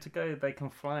 So to go, they can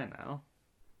fly now.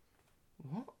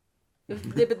 What?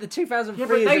 Yeah, but the 2003 Yeah,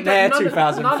 but they isn't their don't- none of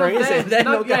 2003, is it? They're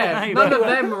not yeah, going- none of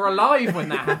them were alive when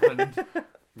that happened.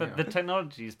 But Yeah. the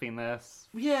technology's been there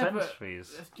Yeah, but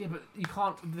centuries. yeah, but you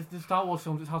can't. The Star Wars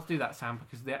films, it's hard to do that, Sam,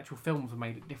 because the actual films were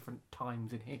made at different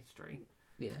times in history.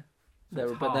 Yeah.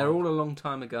 it's But they're hard. all a long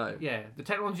time ago. Yeah, the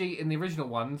technology in the original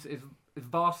ones is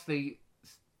vastly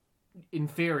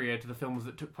inferior to the films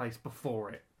that took place before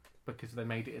it, because they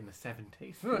made it in the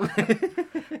 70s.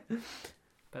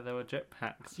 But there were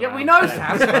jetpacks. Yeah, we around know,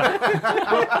 then. Sam.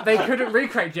 But they couldn't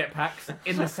recreate jetpacks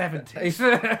in the 70s.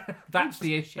 That's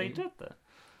the issue. They did that.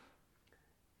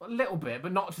 A little bit,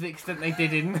 but not to the extent they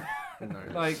did in. No.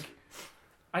 Like,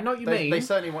 I know what you They mean.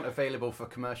 certainly weren't available for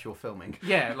commercial filming.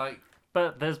 Yeah, like.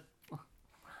 But there's.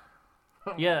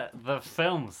 Yeah, the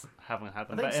films haven't had I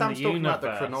them. think But Sam's in the talking universe,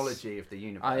 about the chronology of the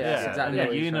universe. Oh, yeah, Yeah, that's exactly in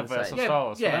what the he's trying to universe say. of Yeah, Star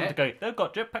Wars. For yeah. them to go, they've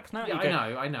got jetpacks now. Yeah, You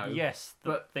go, I know. Yes,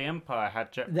 But- the Empire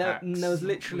had jetpacks. There was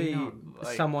literally No,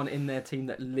 like- someone in their team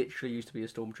that literally used to be a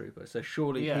stormtrooper, so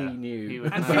surely Yeah, he knew. he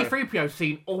would And know. C-3PO's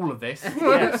seen all of this.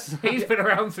 Yes. He's been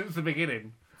around since the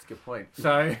beginning. That's a good point.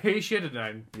 So he should have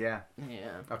known. Yeah.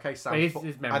 Yeah. Okay, Sam. But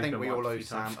his memory's I think been we all wiped a owe few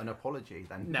Sam times. an apology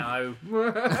then. No.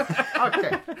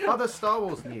 Okay. Other Star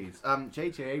Wars news.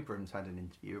 J.J. Abrams had an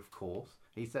interview, of course.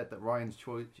 He said that Ryan's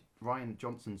Ryan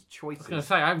Johnson's I was going to choices.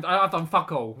 say, I've done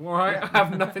fuck all, alright? I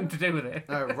have nothing to do with it.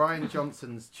 No, Ryan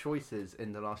Johnson's choices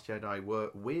in The Last Jedi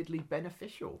were weirdly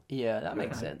beneficial. Yeah, that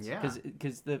makes Yeah. sense. Yeah.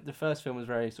 Because the first film was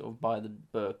very sort of by the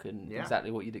book and Yeah.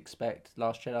 exactly what you'd expect.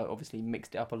 Last Jedi obviously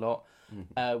mixed it up a lot,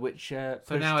 which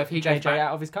pushed now if he JJ goes back-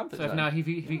 out of his comfort So if zone. now if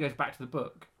he goes back to the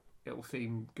book, it will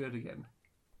seem good again.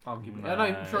 Arguably. No. No,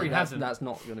 I'm sure he that's, hasn't. That's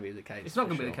not going to be the case. It's not for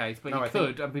going to be sure. the case, but No, he I think-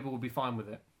 could, and people will be fine with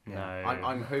it. No,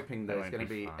 I'm hoping they there's won't going to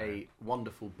be be fine. a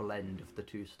wonderful blend of the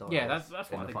two styles. Yeah, that's in what I the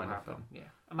think will final happen. film. Yeah,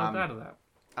 and I'm glad of that.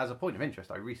 As a point of interest,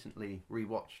 I recently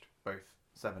rewatched both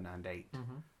 7 and 8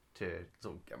 to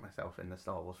sort of get myself in the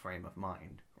Star Wars frame of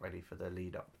mind, ready for the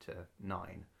lead up to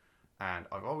 9. And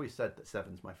I've always said that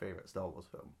 7's my favourite Star Wars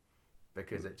film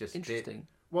because it just Interesting.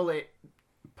 it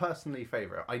personally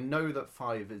favourite. I know that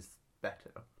 5 is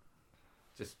better,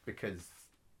 just because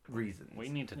reasons. We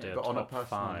need to do Yeah. a But on a top personal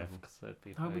 5 level. because it'd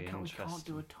be No, very we can't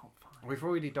interesting. do a top 5. We've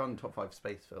already done top 5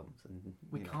 space films, and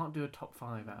We you know. can't do a top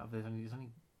 5 out of there's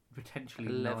only potentially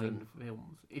 11. 9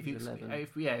 films. If you There's 11.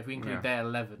 if we include Yeah. their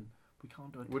 11, we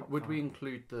can't do a top Would 5. we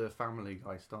include the Family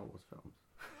Guy Star Wars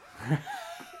films?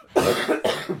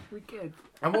 We could.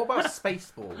 And what about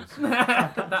Spaceballs?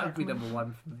 That would be number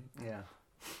 1 for me. Yeah.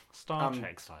 Star Um,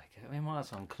 Trek's like it. We might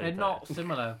as well include They're that. not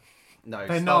similar. No,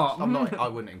 They're Star- not. I'm not. I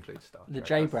wouldn't include Star The Trek.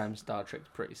 J. That's- Bram Star Trek's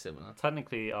pretty similar.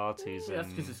 Technically, RT's That's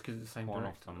in because it's the same one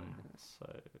director. of them.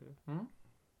 So Hmm?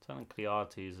 technically,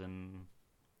 RT's in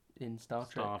In Star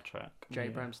Trek. Star Trek. J. Yeah,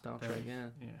 Bram Star there Trek, is. yeah.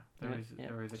 Yeah, Yeah.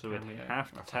 there is a So we'd cameo. have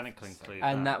to That's technically fuck's sake. include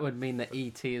And that. that would mean that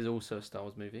E.T. is also a Star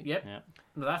Wars movie. Yep. Yeah.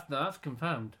 No, that's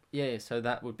confirmed. Yeah, so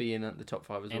that would be in at the top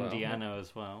 5 as well. Indiana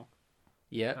as well.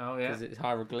 Yeah. Oh, yeah. Because it's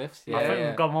hieroglyphs. Yeah, I think yeah.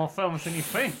 we've got more films than you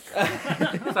think.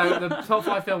 So the top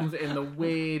 5 films in the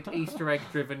weird Easter egg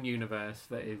driven universe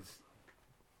that is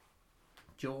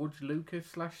George Lucas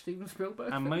 / Steven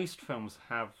Spielberg. And most films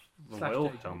have the Slash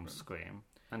Wilhelm J.J. Abrams. scream,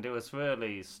 and it was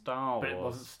really Star but it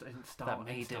Wars wasn't Star that Wars.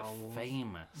 made Star it Wars.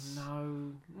 famous.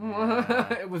 No,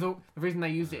 Yeah. it was all, the reason they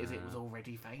used it is it was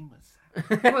already famous.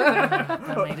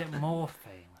 That made it more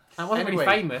famous. And it wasn't Anyway.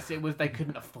 really famous. It was they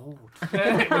couldn't afford.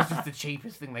 It was just the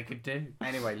cheapest thing they could do.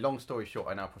 Anyway, long story short,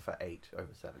 I now prefer 8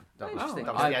 over 7. That was, Interesting.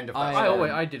 that was the end of that. I- story.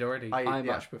 I did already. I yeah.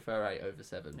 much prefer 8 over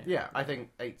 7. Yeah, I think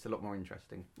 8's a lot more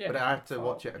interesting. Yeah. But I had to Oh,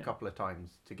 watch it a yeah. couple of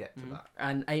times to get to that.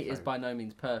 And 8 is So- by no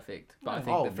means perfect, but I No.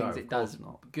 think Oh, the things no, it of does course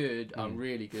not. good are Mm.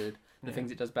 really good. The Yeah.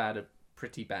 things it does bad are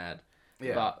pretty bad.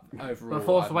 Yeah. But overall, But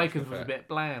Force I much Awakens was prefer a bit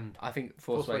bland. I think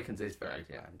Force Force Awakens Awakens is very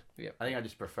yeah. bland. Yep. I think I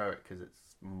just prefer it because it's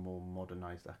more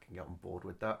modernised. I can get on board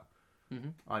with that. hmm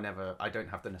I don't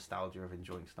have the nostalgia of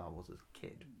enjoying Star Wars as a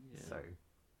kid. Yeah. So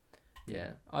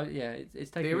Yeah,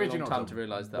 it's taken me a long originals time are to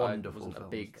realise that I wonderful wasn't a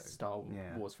films, big though. Star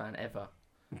Yeah. Wars fan ever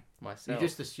you myself.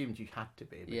 just assumed you had to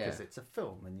be because Yeah. it's a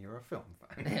film and you're a film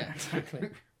fan. Yeah, exactly.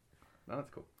 No, that's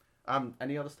cool.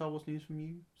 Any other Star Wars news from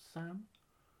you, Sam?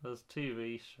 There's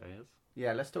TV shows.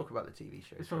 Yeah, let's talk about the TV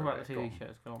shows. Let's for talk a about the bit. TV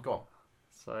shows. Go on. Go on.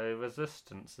 So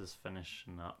Resistance is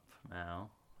finishing up now.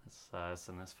 It's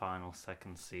in its final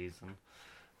second season.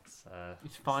 It's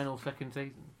It's final second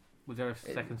season. Was there a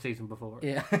second season before it?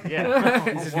 Yeah, yeah.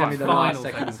 this is going to be the Final last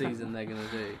second second. season they're going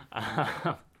to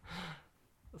do.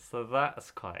 So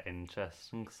that's quite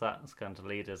interesting because that's going to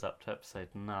lead us up to episode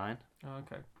 9, Oh,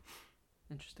 okay.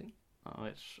 Interesting.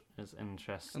 which is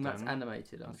interesting. And that's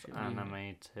animated, I'm It's sure.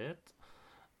 animated.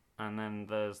 And then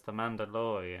there's The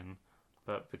Mandalorian,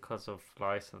 but because of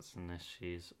licensing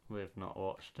issues, we've not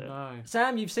watched it. No.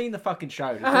 Sam, you've seen the fucking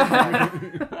show.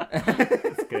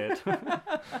 It's good.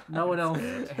 No one else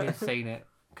has seen it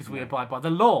because we abide by the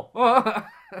law.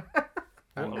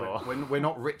 And What? we're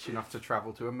not rich enough to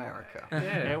travel to America.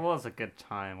 Yeah. It was a good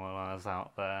time while I was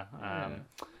out there. Yeah.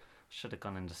 Should have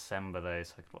gone in December though,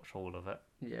 so I could watch all of it.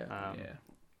 Yeah. Yeah.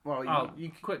 Well, I'll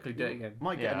you quickly do it again.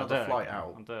 might get Yeah, I'll another do it flight again.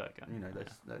 out. I'll do it again. You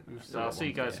know, you've still I'll got see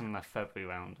you one guys to in the February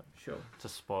round Sure. to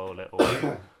spoil it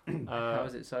all. How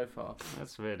is it so far?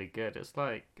 It's really good. It's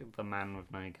like the Man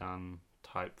with No Gun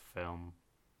type film.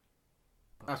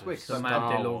 That's weird, 'cause The I'm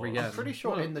Mandalorian. I'm pretty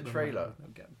sure in the The trailer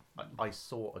Mandalorian. I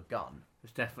saw a gun.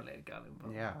 There's definitely a gun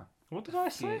involved. Yeah. What did I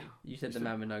say? You said the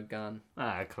man with no gun.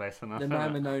 Ah, close enough. The innit?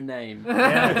 man with no name.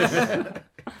 Yeah.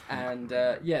 And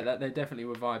yeah, they definitely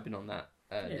were vibing on that.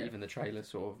 Yeah. Even the trailer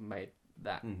sort of made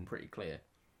that Mhm. pretty clear.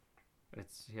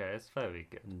 It's very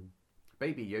good. Mm.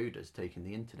 Baby Yoda's taken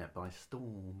the internet by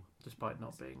storm. Despite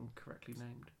not being correctly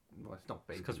named. Well, it's not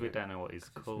Baby Because we Yoda. don't know what he's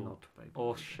 'Cause it's called, not Baby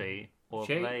or Yoda. she, or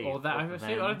She they, or that. I or assume-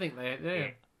 I don't think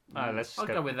they. Yeah. Oh, let's just I'll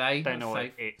go with they. Don't know That's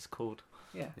what safe. it's called.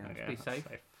 Yeah. Yeah. Let's Okay, be that's safe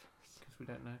because we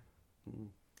don't know. Mm.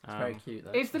 It's very Um, cute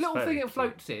though. Is the It's little very thing it cute.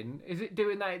 floats in? Is it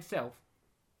doing that itself?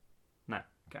 No.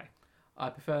 Okay. I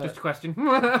prefer. Just a question.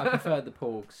 I prefer the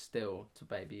Porgs still to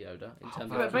Baby Yoda in terms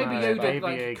But of Baby No, Yoda Baby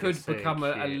like, Yoda's could so become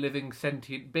a cute. living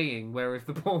sentient being, whereas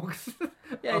the Porgs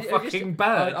Yeah, are just- fucking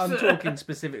birds. I'm talking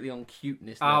specifically on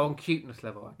cuteness. Oh, level. on cuteness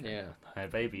level. Okay. Yeah, No,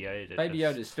 Baby Yoda. Baby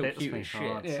just Yoda's still hits cute me as shit.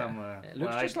 hard Yeah. somewhere. it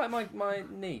looks Well, just like my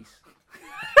niece.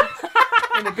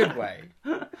 In a good way.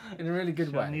 In a really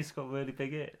good Your way. niece got really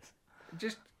big ears.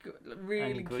 Just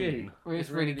really And cute. green. It's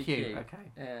really cute. Okay.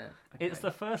 Yeah. It's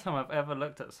the first time I've ever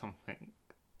looked at something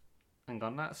and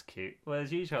gone, "That's cute."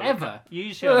 Whereas usually, Ever?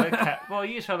 Usually,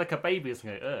 I look at babies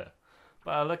and go, "Ugh,"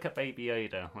 but I look at Baby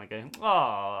Yoda and I go,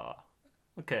 "Ah,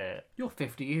 look at it. You're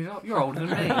 50 years old. You're older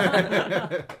than me.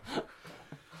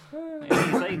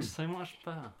 He's aged so much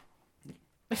better."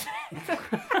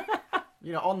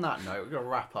 You know, on that note, we're gonna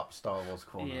wrap up Star Wars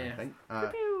Corner. Yeah. I think.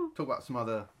 Talk about some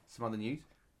other news.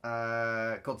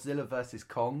 Godzilla vs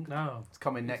Kong. No. It's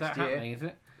coming Is next that year. happening, is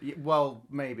it? Well,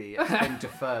 maybe it's been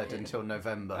deferred until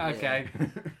November. Okay.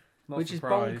 Not Which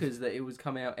surprised. is bonkers that it was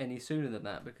coming out any sooner than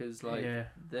that because like Yeah.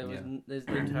 there was Yeah. there's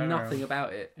Turnaround. nothing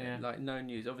about it. Yeah. Like no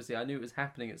news. Obviously, I knew it was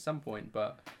happening at some point,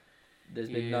 but there's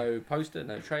been Yeah. no poster,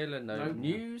 no trailer, no Nope.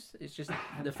 news. It's just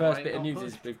And the first why bit of not news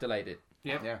pushed? is we've delayed it.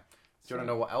 Yep. Yeah. Do you want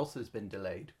to know what else has been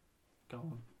delayed? Go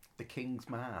on. The King's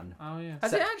Man. Oh, yeah.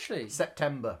 Has Sep- it actually?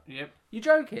 September. Yep. You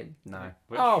joking? No.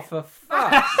 Oh, for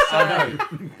fuck's sake!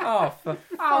 Oh, for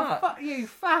Oh, fuck! fuck you,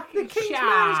 fucking The King's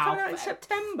Man is coming out in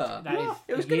September. That is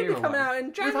It was a going to year be coming away. out in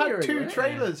We've January. had 2 wasn't it?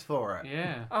 trailers for it.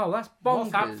 Yeah. Oh, that's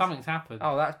What's bonkers. something's happened.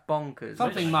 Oh, that's bonkers.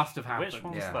 Something must have happened. Which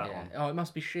one's Yeah. that Yeah. one? Oh, it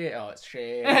must be shit. Oh, it's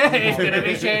shit. It's gonna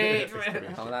be shit.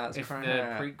 Oh, that's It's crap.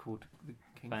 the prequel to the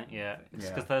King. Yeah, it's Yeah.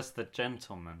 because there's the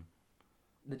Gentleman.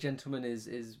 The Gentleman is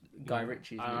Guy Yeah.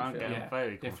 Ritchie's new I'm film. getting Yeah.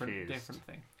 very Different, confused. different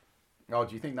thing. Oh,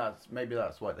 do you think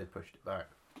that's why they pushed it back?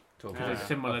 To Because avoid- it's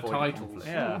similar avoid titles. conflict.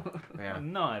 Yeah, I Yeah. have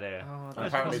no idea. Oh, And that's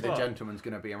apparently the what? Gentleman's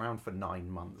going to be around for 9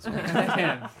 months.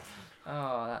 Yeah.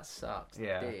 Oh, that sucks.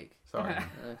 Yeah. Dick. Sorry.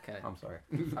 Okay. I'm sorry.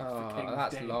 Oh, King's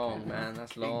that's dick. long, man.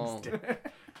 That's long.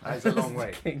 That is a long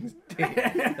way. King's dick.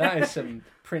 That is some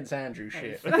Prince Andrew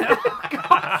shit.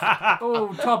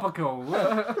 Oh, topical.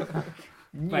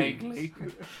 Vaguely.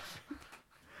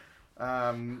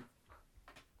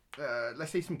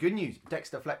 Let's see some good news.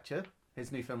 Dexter Fletcher,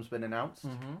 his new film's been announced.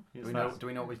 Who's Do that?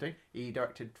 we know what he's doing? He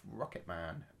directed Rocket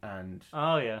Man and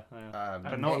Oh yeah, yeah.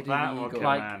 But and not Eddie that Eagle. Rocket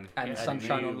Like- Man. And Eddie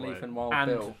Sunshine on Eagle. Leaf and Wild And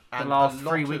Bill. the And last a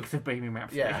 3 lot weeks of Beaming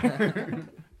Maps. yeah.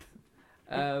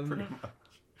 Um,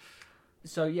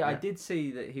 so yeah, I Yeah. did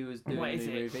see that he was doing What a is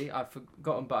new it? movie. I've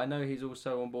forgotten, but I know he's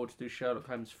also on board to do Sherlock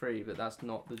Holmes 3, but that's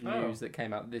not the Oh. news that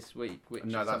came out this week, which No,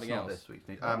 is that's something not else. this week's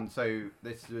news. So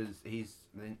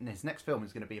his next film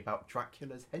is going to be about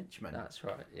Dracula's henchman, That's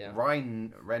right. Yeah.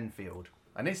 Ryan Renfield.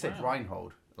 And they said Wow.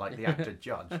 Reinhold, like the actor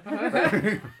Judge.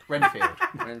 Renfield.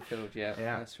 Renfield. Yeah.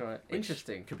 Yeah. That's right. Which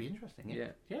Interesting. Could be interesting.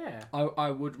 Yeah. Yeah.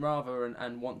 I would rather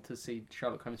and want to see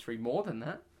Sherlock Holmes 3 more than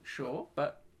that. Sure,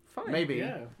 but fine. Maybe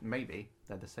Yeah.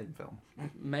 they're the same film.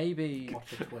 Maybe What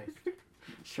a twist.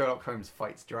 Sherlock Holmes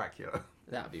fights Dracula.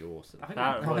 that'd be awesome. I think That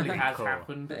that would probably be has cool.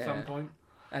 happened at Yeah. some point.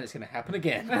 And it's going to happen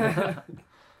again.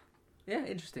 Yeah,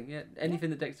 interesting. Yeah,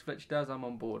 anything that Dexter Fletcher does, I'm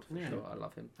on board for Yeah. sure. I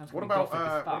love him. That's What gonna be about gothic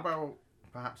as what fuck. about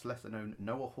perhaps lesser known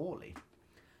Noah Hawley?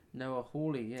 Noah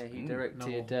Hawley, yeah, he Mm, directed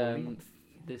Noah Hawley.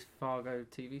 this Fargo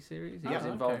TV series. He Oh, was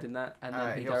involved okay. in that, and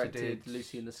then He he also directed did-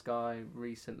 Lucy in the Sky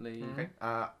recently. Mhm.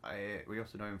 Okay. We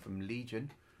also know him from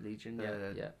Legion, Legion,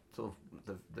 The- yeah, sort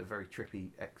of the very trippy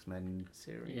X-Men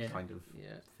series. Yeah. kind of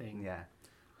Yeah. Thing. yeah.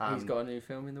 He's got a new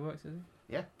film in the works, has he?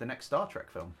 yeah, the next Star Trek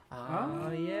film.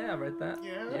 Ah, yeah, I read that.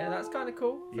 Yeah. Yeah, that's kind of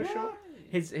cool for Yeah. sure.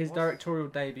 His directorial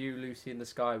debut, Lucy in the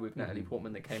Sky, with Natalie Mhm.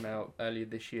 Portman, that came out earlier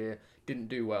this year, didn't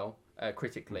do well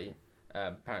critically.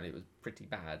 Apparently, it was pretty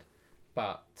bad.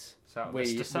 But So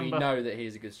this we December. know that he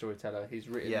is a good storyteller. He's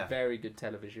written Yeah. very good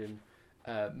television.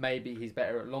 Maybe he's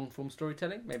better at long form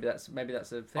storytelling. Maybe that's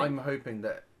a thing. I'm hoping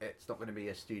that it's not going to be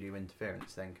a studio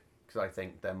interference thing because I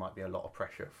think there might be a lot of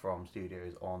pressure from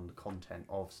studios on the content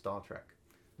of Star Trek.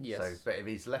 yes, So, but if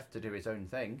he's left to do his own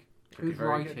thing, it could Who's be very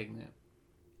writing it?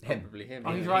 good. Him. probably him.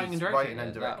 Oh, yeah. he's writing and directing. writing and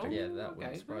Yeah, directing. That, yeah, Oh, that okay,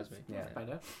 wouldn't surprise me. Yeah. That's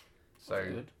better. So That's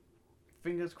good.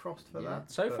 fingers crossed for Yeah.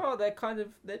 that. So but- far, they're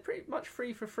pretty much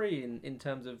free for free in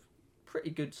terms of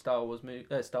pretty good Star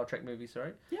Trek movies.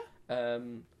 Sorry. Yeah.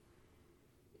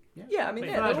 Yeah, I mean,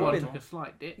 The yeah, The they've third all one been. took a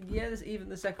slight dip. Yeah, even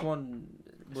the second one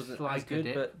wasn't as Slight good,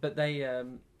 dip. but they're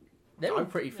all I've-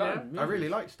 pretty fun. I really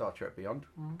like Star Trek Beyond.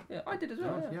 Yeah, I did as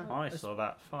well. Yeah, Yeah. I saw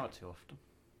that far too often.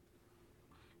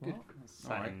 Good.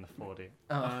 Sat Alright. in the 4D.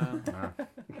 Oh.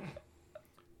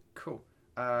 Cool.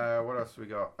 What else we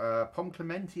got? Pom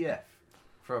Clementieff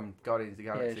from Guardians of the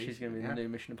Yeah, Galaxy. she's going to be the new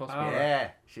Mission Impossible. Oh. Yeah,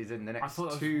 she's in the I next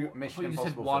thought two I Mission thought you said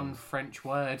Impossible one films. French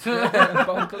word.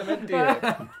 Bon Clemente.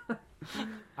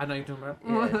 I know you're talking about.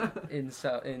 Yeah,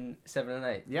 in 7 and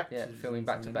 8. Yep. Yeah, she's filming in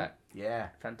back to seven. back. Yeah,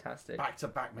 Fantastic. back to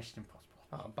back Mission Impossible.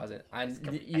 Oh, I'm buzzing. And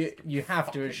gonna- you have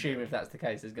to fucking assume if that's the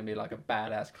case, there's going to be like a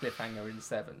badass cliffhanger in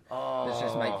 7. Oh, That's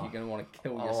just make you going to want to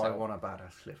kill yourself. I want a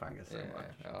badass cliffhanger so yeah.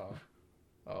 much.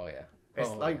 Oh yeah. It's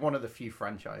Oh, like yeah. one of the few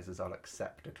franchises I'll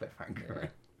accept a cliffhanger. Yeah.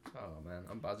 Oh man,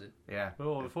 I'm buzzing. Yeah.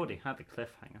 Well, we've already had a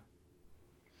cliffhanger.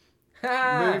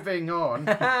 Moving on.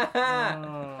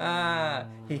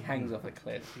 He hangs off a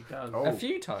cliff He does. Oh. a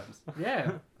few times.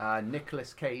 Yeah.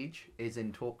 Nicolas Cage is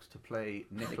in talks to play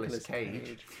Nicolas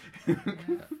Cage.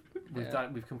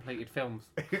 We've completed films.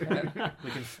 We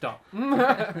can stop.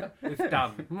 It's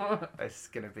done. It's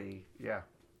gonna be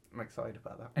I'm excited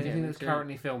about that. Anything me that's too.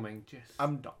 currently filming, just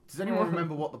stop. Does anyone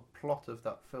remember what the plot of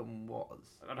that film was?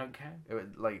 I don't care It was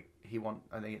like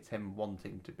I think it's him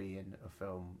wanting to be in a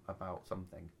film about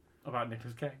something. about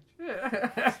Nicolas Cage.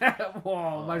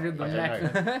 Whoa! Imagine I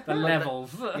don't know. the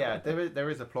levels. Yeah, there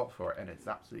is a plot for it, and it's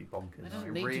absolutely bonkers. There doesn't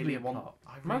I need really to be a want. plot.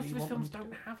 I really Most of his want films them to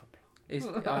don't do have a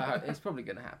plot. It's probably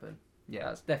going to happen. Yeah,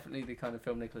 That's definitely the kind of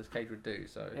film Nicolas Cage would do.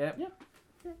 So Yep.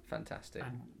 fantastic.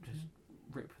 And just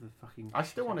rip the fucking. I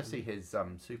still want to see his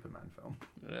Superman film.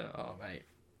 Yeah, oh mate,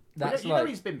 That's that's you know like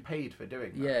he's been paid for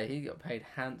doing that. yeah, he got paid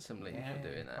handsomely Yeah. for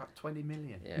doing that. About 20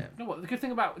 million. Yeah. You know what? The good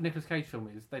thing about Nicolas Cage film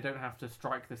is they don't have to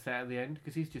strike the set at the end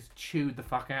because he's just chewed the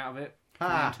fuck out of it. The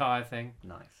Ah, entire thing.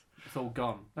 nice. It's all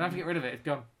gone. They don't have to get rid of it. It's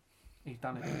gone. He's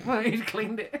done it. He's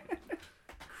cleaned it.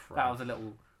 That was a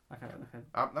little like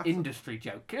a That's, industry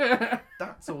joke.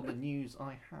 that's all the news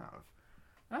I have.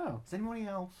 Oh. Has anyone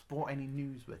else brought any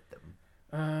news with them?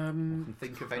 Can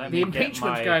think of any. Let The me get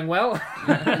impeachment's my- going well.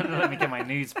 Let me get my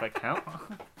news book out.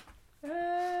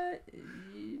 No.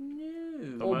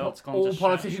 The world's gone all to shit.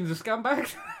 politicians are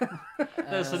scumbags.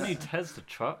 There's a new Tesla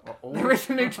truck. Are all- There is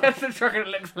a new Tesla truck and it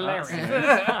looks hilarious.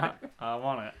 I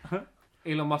want it.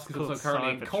 Elon Musk is Called also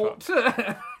currently in Cybertruck.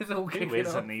 court. It's all Who kicking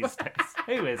isn't off. these days?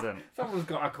 Who isn't? Someone's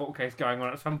got a court case going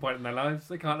on at some point in their lives.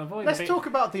 They can't avoid Let's it. talk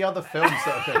about the other films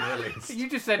that have been released. You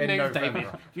just said in news, November.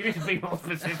 David. You need to be more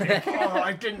specific. Oh,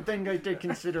 I didn't think I did,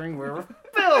 considering we're a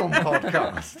film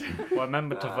podcast. Well,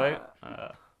 remember to vote.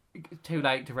 Too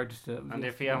late to register. And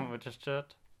if you haven't registered,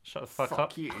 shut the fuck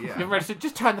up. you. You're Yeah. registered,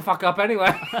 just turn the fuck up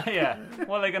anyway. Yeah.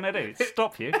 What are they going to do?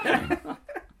 Stop you?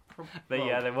 They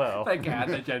will. They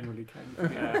can, they generally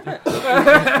can.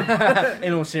 Yeah.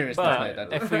 In all seriousness, mate, But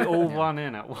that if we all run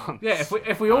in at once. Yeah,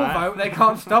 if we all vote, they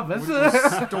can't stop us.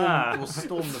 We'll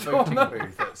storm the voting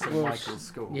booth at St Michael's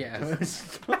School. yeah.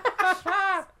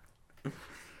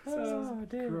 Oh,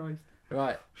 dear.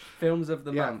 Right, films of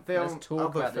the month. Let's talk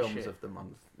other about this films shit. of the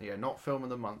month. Yeah, not film of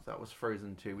the month. That was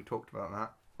Frozen 2. We talked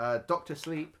about that. Doctor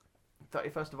Sleep,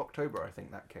 31st of October, I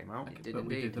think that came out. It did But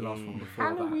we indeed. did the last one before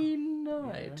Halloween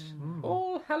night. Mm.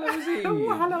 All Hallows Eve.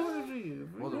 Oh,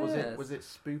 hello. Was Yes. it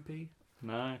spoopy?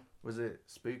 No. Was it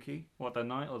spooky? What, the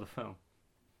night or the film?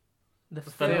 The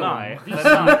The film. night. The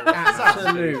night.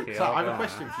 Absolute Okay, So I I'll have go a on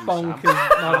question for you, bonkers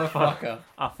Sam. motherfucker.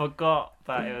 I forgot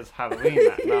that it was Halloween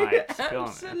that night, to be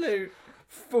honest. Absolute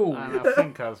fool. And I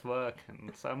think I was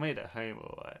working, so I made it home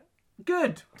alright.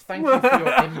 Good. Thank you for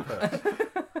your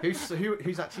input.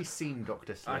 Who's actually seen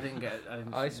Doctor Sleep? I didn't get it.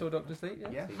 I saw Doctor Sleep, yeah.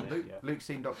 Yeah, Seen it, Luke. yeah. Luke's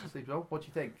seen Doctor Sleep as well. What do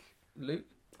you think? Luke?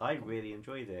 I really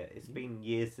enjoyed it. It's been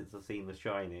years since I've seen The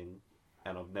Shining,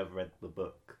 and I've never read the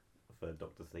book for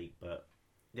Doctor Sleep, but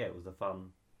yeah, it was a fun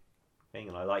thing,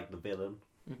 and I liked the villain.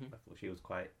 Mm-hmm. I thought she was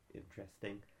quite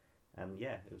interesting, and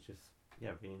yeah, it was just, yeah,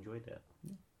 I really enjoyed it.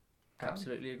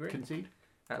 Absolutely agree. Concede?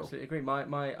 Absolutely agree.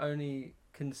 My only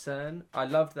concern, I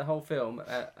loved the whole film.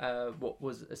 What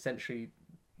was essentially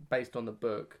based on the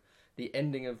book. The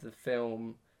ending of the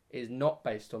film is not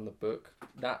based on the book.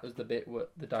 That was the bit where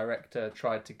the director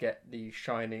tried to get The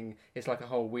Shining. It's like a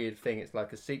whole weird thing. It's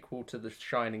like a sequel to the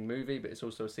Shining movie, but it's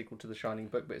also a sequel to the Shining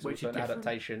book, but it's Which also is an different.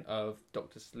 adaptation of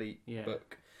Doctor Sleep Yeah.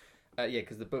 book.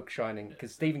 Because the book Shining,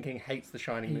 because Stephen King hates the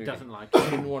Shining He movie. doesn't like He it.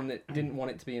 didn't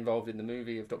want it to be involved in the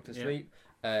movie of Doctor Yeah. Sleep.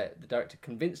 The director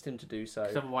convinced him to do so.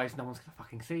 'Cause otherwise, no one's gonna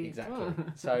fucking see it. Exactly.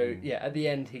 So yeah, at the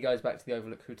end he goes back to the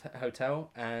Overlook Hotel,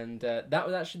 and that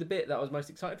was actually the bit that I was most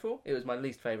excited for. It was my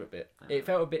least favourite bit. It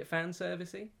felt a bit fan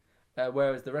servicey,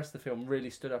 whereas the rest of the film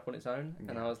really stood up on its own,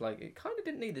 and I was like, it kind of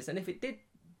didn't need this. And if it did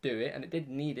do it, and it did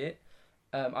need it,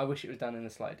 I wish it was done in a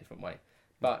slightly different way.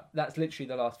 But that's literally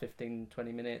the last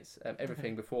 15-20 minutes.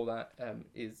 Everything before that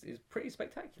is pretty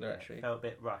spectacular, Yeah, actually. it felt a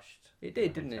bit rushed. It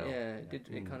did, in the didn't it? hotel. Yeah, it did.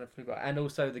 It kind of flew by. And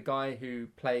also the guy who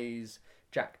plays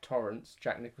Jack Torrance,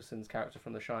 Jack Nicholson's character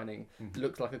from The Shining, Mhm.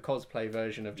 looks like a cosplay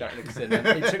version of Jack Nicholson. And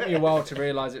it took me a while to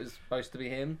realise it was supposed to be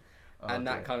him, Oh, and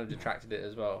that dear. kind of detracted it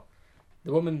as well.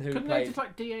 The woman who Couldn't they played just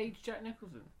like de-age Jack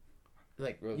Nicholson?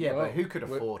 Yeah, well, but who could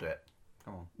we're- afford it?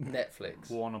 Come on.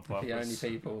 Netflix? Warner Brothers. The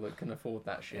only people that can afford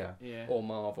that shit, Yeah. Yeah. or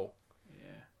Marvel,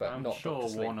 Yeah. but I'm not sure Dr.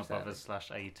 Sleep, Warner sadly.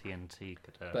 Brothers / AT&T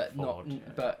could But not.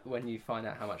 afford. But when you find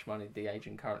out how much money the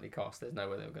agent currently costs, there's no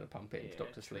way they were going to pump it into Yeah,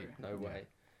 Doctor true. Sleep. No Yeah. way.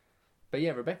 But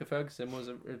yeah, Rebecca Ferguson was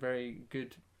a very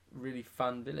good, really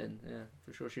fun villain. Yeah,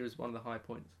 for sure. She was one of the high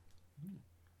points.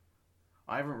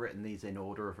 I haven't written these in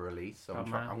order of release, so Oh, I'm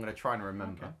man. going to try and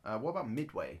remember. What about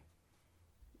Midway?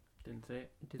 Didn't see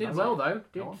it. Did Did I well say- though. Go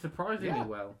Did on. surprisingly Yeah.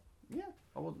 well. Yeah,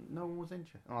 no one was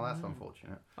interested. Oh, that's Mm.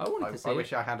 unfortunate. I wanted to see I it.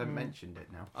 wish I hadn't Mm. mentioned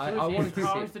it now. I Who was wanted to see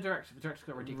who's it. the director? The director's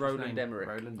got a ridiculous Roland name. Emmerich.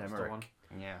 Roland That's the Emmerich. one.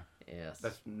 Yeah, Yes.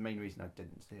 that's the main reason I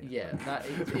didn't see it. Yeah,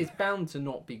 it's bound to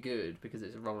not be good because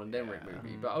it's a Roland Emmerich Yeah.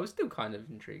 movie. But I was still kind of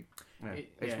intrigued. Yeah.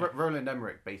 It- It's yeah. Roland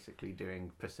Emmerich basically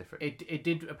doing Pacific. It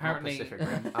did apparently. Not Pacific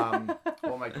Rim.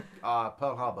 What am I?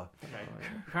 Pearl Harbor. Okay.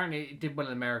 Apparently, it did well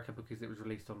in America because it was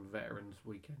released on Veterans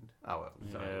Weekend. Oh well.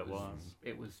 So Yeah, it was.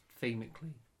 It was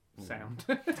themically Mm. sound.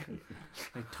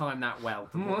 They timed that well.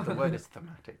 The word is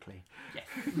thematically. Yes.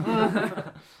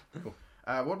 Cool.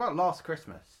 What about Last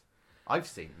Christmas? I've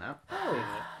seen that.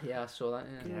 Yeah, I saw that.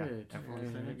 Yeah. Yeah, Good. everyone's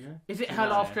seen it. Yeah. Is it her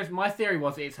No. last Christmas? My theory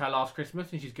was it's her last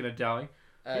Christmas and she's gonna die.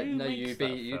 Who No, makes you'd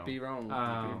that be film?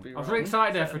 wrong. You'd be I was wrong. really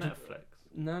excited Is for it her to. Netflix?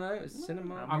 No, it's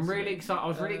cinema. I'm really excited. I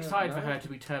was really excited for no. her to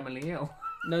be terminally ill.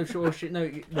 No, sure.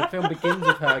 The film begins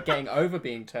with her getting over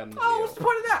being terminally ill. what's the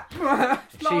point of that?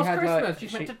 She last had, Christmas. like,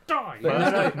 she's she- meant to die. But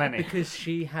First no, of many. because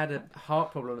she had a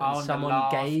heart problem Oh, and and the someone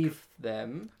last-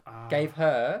 gave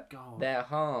her God. their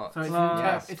heart. So it's,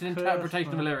 Yes. it's an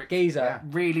interpretation of a lyric. Geezer,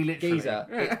 Really, literally. geezer,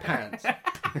 it's pants.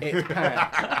 It's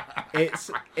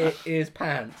pants. It is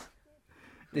pants.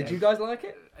 Did you guys like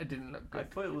it? It didn't look I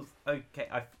good. thought it was okay.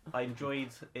 I enjoyed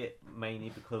it mainly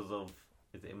because of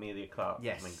is it Emilia Clarke?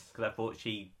 Yes. Because I thought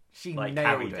she She like nailed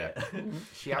carried it. it.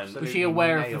 She And- absolutely Was she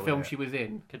aware of the nailed film it. she was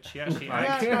in? Could she actually Right.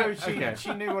 act? Yeah, no, Okay.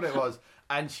 she knew what it was,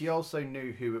 and she also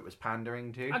knew who it was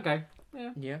pandering to, Okay.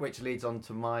 Yeah. which leads on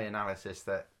to my analysis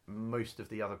that most of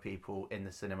the other people in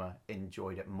the cinema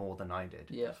enjoyed it more than I did.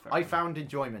 Yeah. I found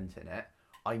enjoyment in it.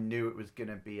 I knew it was going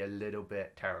to be a little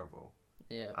bit terrible.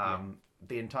 Yeah.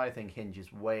 The entire thing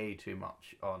hinges way too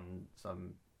much on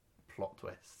some plot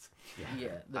twists. Yeah.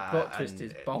 The plot twist and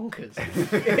is it- bonkers.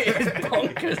 It is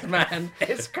bonkers, man.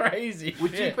 It's crazy.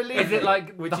 Would you shit. believe Is it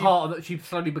like Would the you- heart that she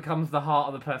slowly becomes the heart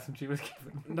of the person she was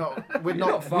given? No, we're You're not.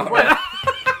 not far we weren't-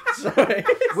 Sorry.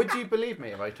 Would you believe me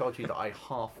if I told you that I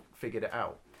half figured it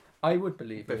out? I would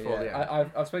believe you. Before the Yeah.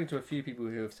 end. I've spoken to a few people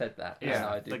who have said that. Yeah. And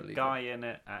I do The believe guy in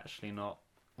it actually not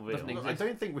real. Doesn't I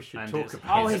don't think we should And talk it's-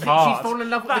 about Oh, it. His she's heart. fallen in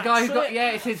love with the guy who That's got. it.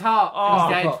 Yeah, it's his heart. Oh.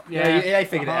 He's dead. it. Yeah. They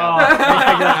figured it out. They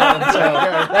figured it out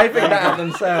themselves. They figured it out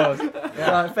themselves.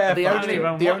 Like, fair The play. only,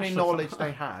 even the watch only the knowledge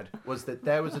they had was that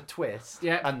there was a twist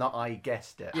Yeah. and that I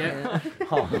guessed it. Yeah.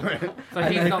 Oh, So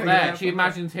And he's they not figured it there. out She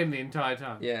imagines him the entire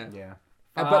time. Yeah. yeah.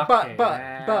 But Fucking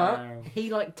hell. he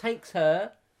like takes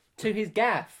her to his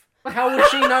gaff. How would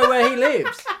she know where he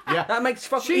lives? Yeah. That makes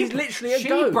fucking. He's literally a she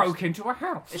ghost. broke into a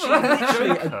house. She's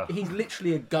literally he's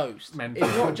literally a ghost. Mental.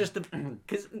 It's not just a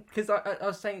because I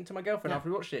was saying to my girlfriend after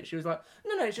we watched it, she was like,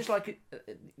 no, it's just like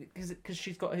because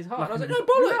she's got his heart. And I was like, no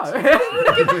bollocks.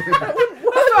 That wouldn't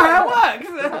work. That's not how it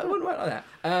works. That wouldn't work like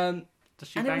that. Does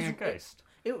she And it bang was- a ghost?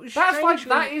 It was That's like strangely-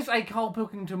 that is a Carl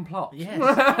Pilkington plot.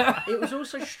 Yes. It was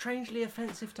also strangely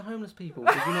offensive to homeless people.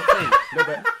 Did you not think? No,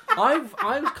 but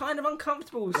I was kind of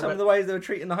uncomfortable with some of the ways they were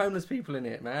treating the homeless people in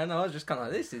it, man. I was just kind of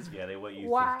like, this is. Yeah, they were used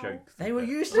Wow. as jokes. They were but-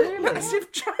 used to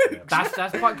massive jokes.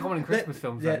 That's quite common in Christmas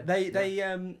films. Yeah,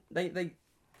 though.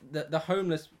 the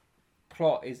homeless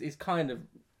plot is kind of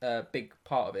a big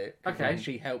part of it. 'Cause Okay.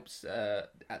 she helps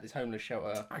at this homeless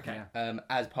shelter Okay.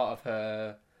 as part of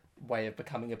her way of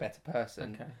becoming a better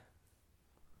person. Okay.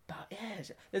 But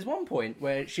yes, there's one point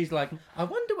where she's like, I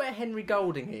wonder where Henry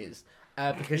Golding is.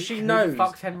 Because she Who knows the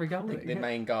fuck's Henry the Golding.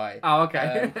 main guy. Oh,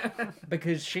 okay.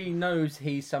 Because she knows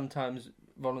he sometimes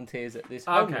volunteers at this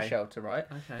Okay. homeless shelter, right?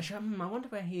 And okay. she's like, I wonder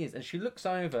where he is. And she looks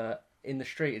over in the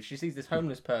street and she sees this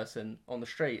homeless person on the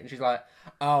street and she's like,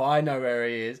 oh, I know where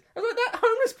he is. I was like, that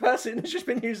homeless person has just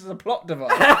been used as a plot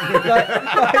device.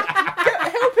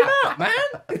 Help him out, man.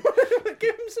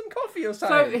 Give him some coffee or So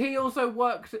something. he also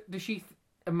worked. Does she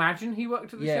imagine he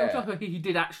worked at the Yeah. shelter? Or he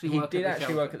did actually He work did at the actually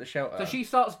shelter? work at the shelter. So she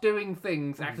starts doing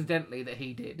things accidentally that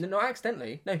he did. No, not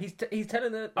accidentally. No, he's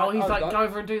telling her. Oh, he's like, go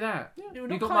over and do that. no, You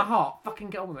not got quite. my heart. Fucking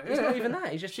get on with it. It's not even that.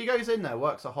 He's just she goes in there,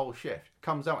 works a whole shift,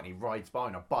 comes out, and he rides by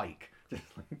on a bike. Just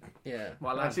like, Yeah.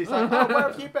 Well, and she's like, "Oh, where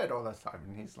have you been all this time?"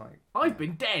 And he's like, I've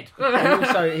been dead.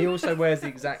 He also wears the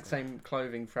exact same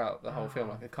clothing throughout the whole film,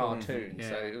 like a cartoon. Yeah.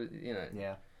 So it was, you know.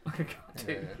 "Yeah." Like a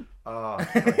cartoon. Oh,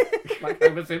 Like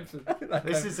Homer Simpson.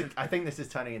 this is. I think this is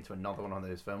turning into another one of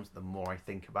those films. The more I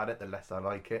think about it, the less I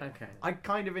like it. Okay. I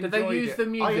kind of Did enjoyed they use it. the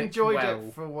music I enjoyed well?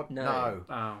 it for what? No. No.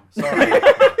 Oh. Sorry.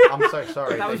 I'm so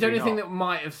sorry. That was they the only do thing not. that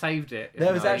might have saved it.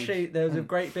 There was No. a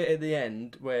great bit at the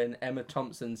end when Emma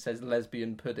Thompson says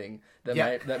lesbian pudding that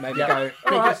Yeah. made me Yeah. go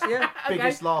Biggest, yeah.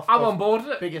 biggest laugh. I'm of, on board.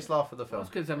 Biggest laugh of the film.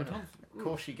 That's good, Emma Thompson. Of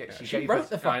course, she gave. She gave wrote us-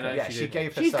 the I know fucking Yeah, she she did.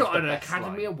 gave She's herself got the an best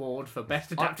Academy line. Award for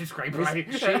Best Adapted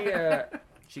Screenplay.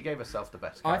 She gave herself the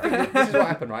best. I character. think this is what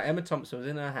happened, right? Emma Thompson was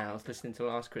in her house listening to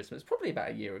Last Christmas, probably about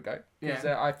a year ago. Because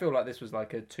Yeah. I feel like this was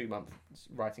like a 2-month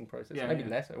writing process, Yeah, maybe yeah.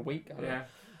 less, a week. I don't know. Yeah.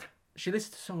 She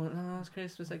listened to someone, Last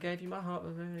Christmas I gave you my heart,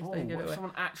 but very Oh, they gave it what if away.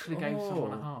 someone actually gave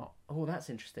someone a heart? Oh, that's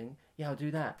interesting. Yeah, I'll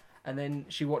do that. And then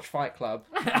she watched Fight Club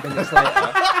minutes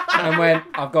later and went,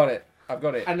 I've got it.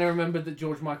 And they remembered that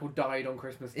George Michael died on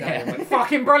Christmas Day. Yeah. And went,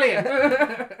 fucking brilliant!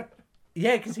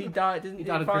 Yeah, because he died. Didn't He he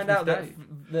died on find Christmas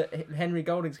out that Henry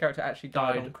Golding's character actually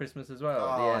died Died. on Christmas as well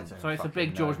Oh, at the I end? don't So it's a fucking big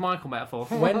know. George Michael metaphor.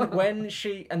 when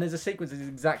she and there's a sequence that is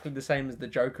exactly the same as the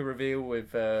Joker reveal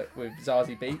with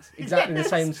Zazie Beetz, exactly the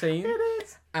same scene. It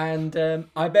is. And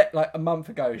I bet like a month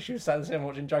ago she was sat in the cinema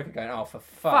watching Joker, going, "Oh, for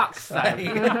fuck's Fuck's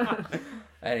sake!"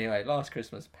 Anyway, Last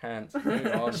Christmas pants. Move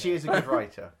on. She is a good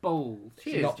writer. Balls.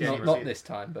 She is not generous. this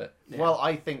time, but Yeah. Well,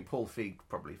 I think Paul Feig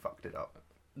probably fucked it up.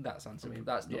 that's unsubstantial. I mean,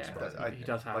 That's not yeah, surprising. he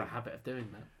does have like- a habit of doing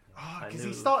that. Oh, I because he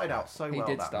knew- started out so He well.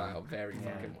 did that start man. out very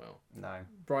Yeah. fucking well. No.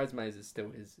 Bridesmaids is still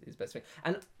his best thing.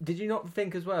 And did you not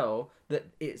think as well that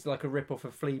it's like a rip off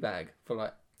of Fleabag for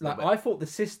like Little bit. I thought the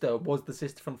sister was the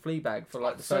sister from Fleabag for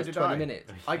like the So first did 20 I.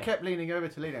 minutes. I kept leaning over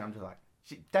to Lily. I'm just like,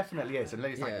 she definitely is, and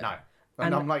Lily's Yeah. like, no. And,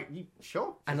 And- I'm like, you sure?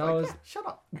 She's and like, I was- yeah, shut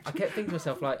up. I kept thinking to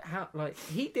myself like how like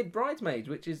he did Bridesmaids,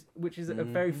 which is a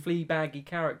very Fleabaggy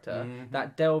character Mhm.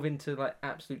 that delve into like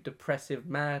absolute depressive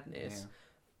madness. Yeah.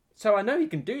 So I know he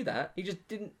can do that. He just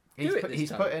didn't do it this He's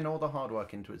time. put in all the hard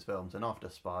work into his films, and after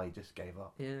Spy, he just gave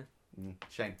up. Yeah.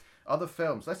 Shame. Other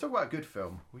films. Let's talk about a good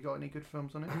film. We got any good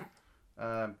films on it?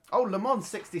 Le Mans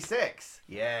 '66.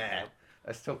 Yeah.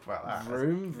 Let's talk about that.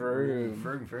 Vroom vroom.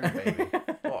 Vroom, vroom, baby.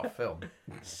 What a film.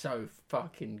 So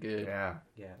fucking good. Yeah.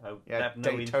 Yeah, I Yeah, have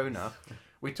no Daytona.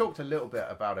 We talked a little bit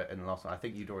about it in the last one. I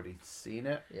think you'd already seen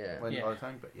it Yeah. by Yeah. the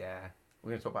time, but yeah.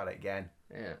 We're going to talk about it again.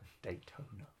 Yeah. Daytona.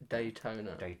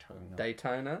 Daytona. Daytona.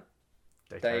 Daytona.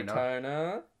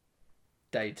 Daytona.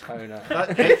 Daytona.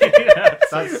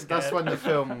 That's when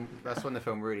the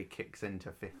film really kicks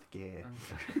into fifth gear.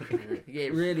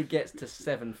 It really gets to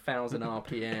 7,000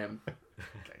 RPM.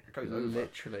 It goes over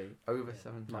Literally.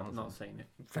 7,000. Not seen it.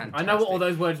 Fantastic. I know what all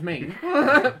those words mean,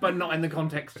 but not in the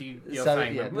context you're So,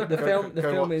 saying yeah, them. the film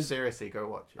watch, is seriously go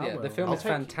watch it. yeah, I the will. film I'll is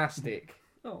take you. fantastic.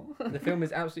 Oh. The film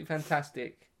is absolutely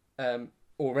fantastic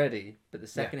already, but the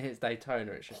second it hits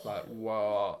Daytona, it's just like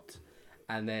what?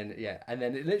 And then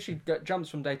it literally jumps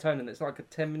from Daytona, and it's like a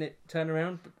 10-minute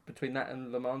turnaround between that and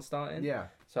Le Mans starting. Yeah.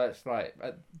 So it's like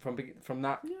from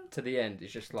that to the end,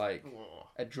 it's just like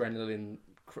adrenaline.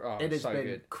 Oh, It has so been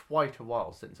good. quite a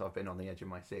while since I've been on the edge of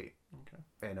my seat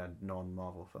Okay. in a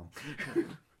non-Marvel film.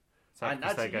 So And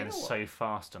because they're actually, going you know what? so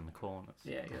fast in the corners.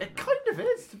 Yeah. It kind of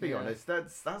is, to be Yeah. honest.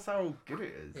 That's how good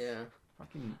it is. Yeah.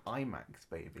 Fucking IMAX,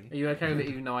 baby. Are you okay with it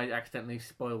even though I accidentally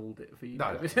spoiled it for you?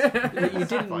 No, But you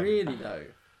didn't Fine. really though,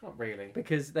 Not really.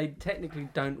 because they technically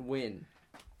don't win.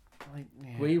 Like,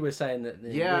 yeah. We were saying that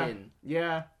they Yeah. win.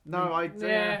 Yeah. No, I.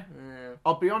 Yeah. Yeah.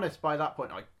 I'll be honest. By that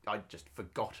point, I'd just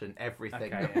forgotten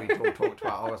everything Okay, that we talked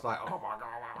about. I was like, oh my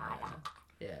god.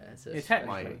 Yeah, it's a It's special,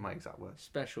 technically- My exact words.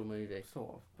 special movie.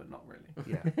 Sort of, but not really.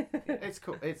 Yeah. It's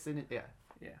cool. It's in it. Yeah.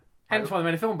 Hence why they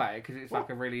made a film about it, because it's like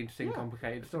a really interesting, Yeah,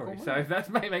 complicated it's a cool story. movie.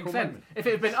 So that makes Cool sense. moment. If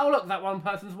it had been, oh look, that one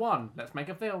person's won, let's make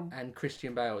a film. And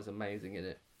Christian Bale is amazing in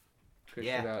it. Christian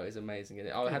Yeah. Bale is amazing in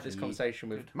it. I had this Good. conversation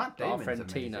with Matt our Damon's friend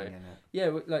amazing Tino. in it.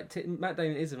 Yeah, Matt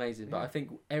Damon is amazing, but I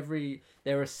think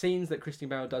there are scenes that Christian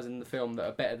Bale does in the film that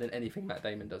are better than anything Matt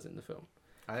Damon does in the film.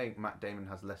 I think Matt Damon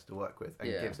has less to work with and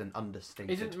Yeah. gives an understated.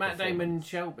 Isn't Matt Damon performance.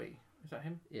 Shelby? Is that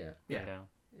him? Yeah, Yeah.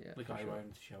 yeah, The for guy who sure.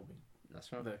 owns Shelby,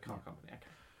 That's right. the car company. Okay.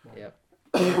 Yeah.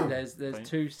 there's Right.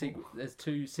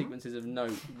 two sequences of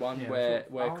note. One Yeah, where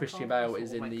sort of Christian car, Bale sort is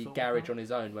of in like the sort of garage car. on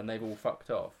his own when they've all fucked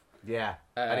off. Yeah.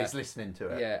 And he's listening to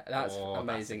it. Yeah, that's Oh, that's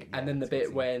amazing. it. and Yeah, then the it's bit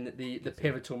good when the Good scene.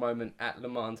 pivotal moment at Le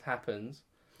Mans happens,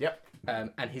 Yep.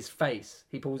 And his face,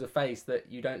 he pulls a face that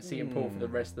you don't see him pull for the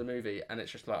rest of the movie, and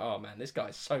it's just like, oh man, this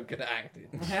guy's so good at acting.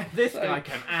 This guy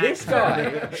can act. This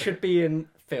guy should be in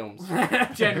films.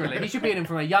 Generally, he should be in him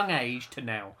from a young age to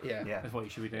now. Yeah. Yeah. That's what he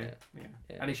should be doing. Yeah. Yeah.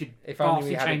 Yeah. And he should If only vastly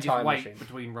we had a change his time weight machine.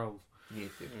 between roles. You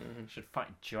too. Should fight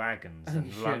dragons He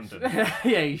in should. London.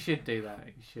 Yeah, he should do that.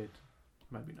 He should.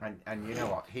 Maybe not. And you know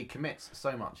what? He commits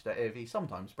so much that if he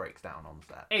sometimes breaks down on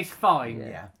set. It's fine.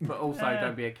 Yeah. But also, Yeah.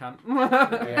 don't be a cunt.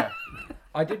 Yeah.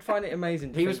 I did find it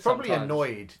amazing. To He think was probably sometimes-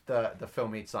 annoyed that the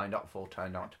film he'd signed up for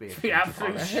turned out to be a The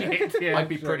absolute shit. Yeah, I'd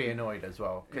be pretty annoyed as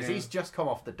well because Yeah. he's just come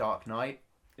off The Dark Knight,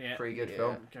 Yeah. pretty good Yeah.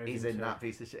 film. Goes He's in into- that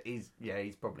piece of shit. He's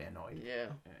probably annoyed.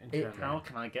 Yeah. How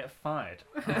can I get fired?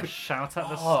 Shout at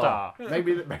the Oh. star.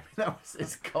 Maybe that was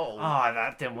his goal. Oh,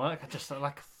 that didn't work. I just look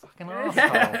like a fucking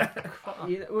asshole.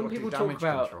 You know, when Gotta do people talk damage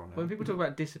about control now. when people talk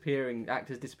about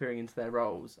actors disappearing into their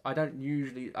roles, I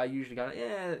usually go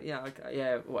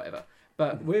yeah, whatever.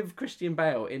 But with Christian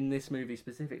Bale in this movie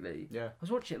specifically, Yeah. I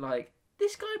was watching it like,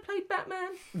 this guy played Batman.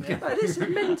 Like, this is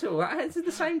mental. This is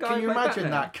the same guy. Can you who played imagine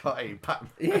Batman.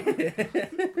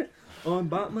 that guy? I'm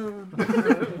Batman.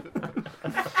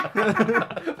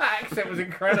 That accent was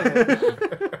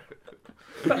incredible.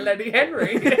 But Lenny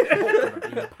Henry. Be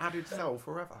padded cell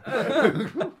forever.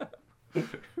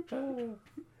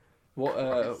 What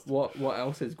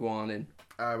else is going in?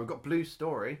 We've got Blue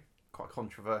Story, quite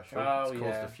controversial. Oh, it's caused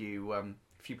yeah. a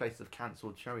few places have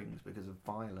cancelled showings because of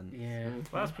violence. Yeah.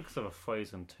 Well, that's because of a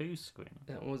Frozen 2 screen.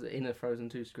 That was in a Frozen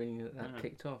 2 screening that Yeah.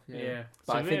 kicked off. Yeah. Yeah.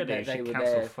 But I think really, that they should were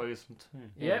cancel there. Frozen 2.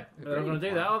 Yeah, they're not going to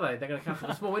do that, are they? They're going to cancel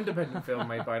a small independent film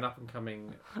made by an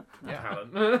up-and-coming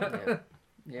talent. Yeah.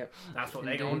 Yep. That's what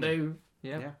they're Indeed. going to do.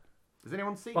 Yeah. Yeah. Has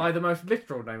anyone seen By it? the most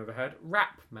literal name I've ever heard,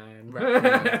 Rap Man.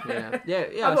 Yeah.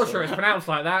 I'm I not saw sure it. it's pronounced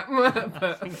like that,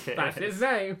 but think it that's is. his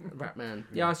name. Ratman.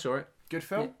 Yeah, I saw it. Good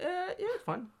film? Yeah, it's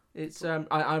fine. It's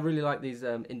I really like these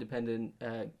independent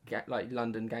like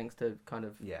London gangster kind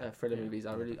of thriller Yeah. movies.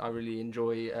 I really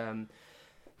enjoy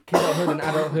Kidulthood and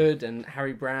Adulthood and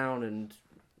Harry Brown and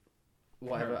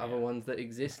whatever other ones that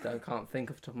exist. I can't think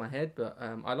off the top of my head, but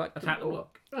I like Attack the all.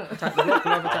 Block. Attack the Block.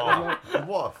 Love Attack the Block.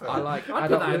 What a film. I like I'd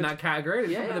put that in Adulthood. that category.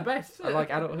 It's Yeah, some of the best. I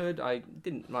like Adulthood. I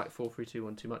didn't like 4, 3, 2,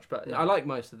 1 too much, but I like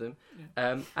most of them.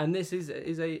 And this is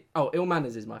a Ill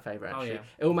Manners is my favourite actually. yeah.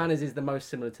 Ill Manners is the most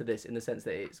similar to this in the sense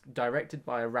that it's directed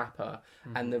by a rapper,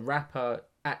 and the rapper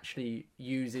actually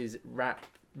uses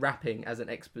rapping as an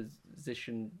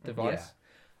exposition device.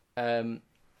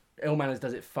 Ill Manners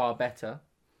does it far better.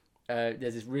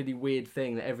 There's this really weird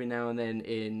thing that every now and then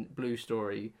in Blue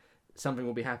Story, something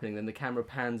will be happening, then the camera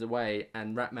pans away,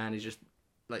 and Ratman is just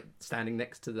like standing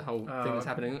next to the whole thing that's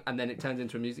happening, and then it turns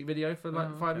into a music video for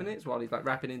like 5 minutes while he's like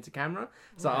rapping into camera.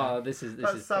 So this is That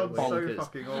sounds so bonkers.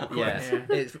 fucking awkward. Yeah, Yeah.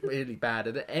 it's really bad.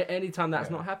 And any time that's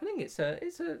not happening, it's a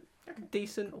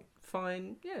decent,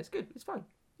 fine. Yeah, it's good. It's fine.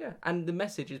 Yeah, and the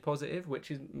message is positive, which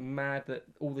is mad that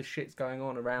all this shit's going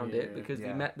on around it because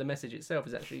the message itself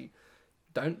is actually,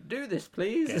 don't do this,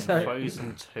 please. Getting So-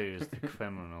 Frozen 2 is the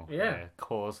criminal. Yeah.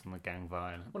 Causing the gang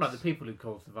violence. Well, no, the people who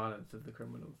cause the violence of the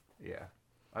criminals. Yeah.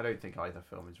 I don't think either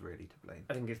film is really to blame.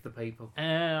 I think it's the people.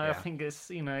 I think it's,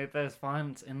 there's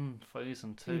violence in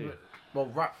Frozen 2. Well,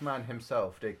 Rapman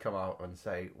himself did come out and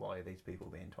say, why are these people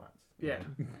being twats? Yeah.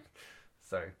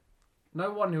 So,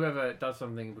 No one who ever does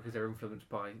something because they're influenced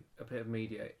by a bit of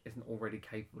media isn't already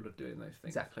capable of doing those things.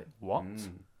 Exactly. What?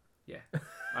 Yeah,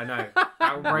 I know.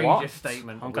 Outrageous What?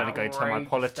 statement. I'm going to go tell my Outrageous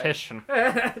politician.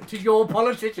 statement. To your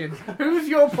politician. Who's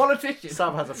your politician?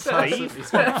 Sam has a person, he's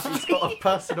got a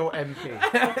personal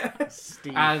MP.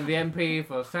 Steve. And the MP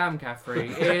for Sam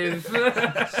Caffrey is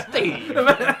Steve. It's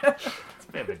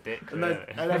a bit of a dick, And, really.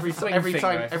 and every Swing every singer,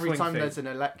 time it's a every swing time singer. there's an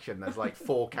election, there's like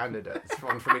 4 candidates,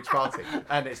 one from each party,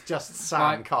 and it's just Sam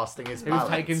Right. casting his Who's ballots.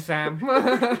 taking Sam?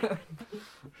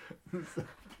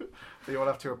 So you'll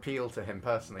have to appeal to him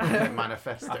personally in their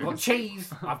manifesto. I've got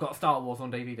cheese. I've got Star Wars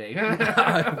on DVD.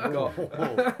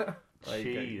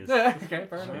 Jeez. Okay,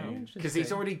 fair enough. Because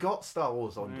he's already got Star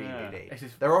Wars on Yeah. DVD. This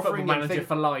is They're offering Football him Manager things.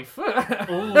 for life.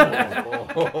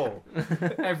 Oh.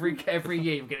 every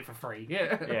year you get it for free.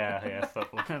 Yeah. Yeah,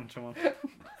 Football Manager one.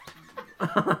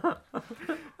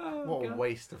 What a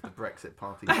waste of the Brexit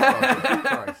party.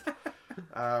 Christ.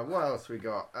 What else we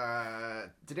got?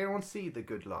 Did anyone see The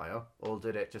Good Liar, or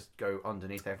did it just go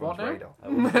underneath everyone's What now? radar? I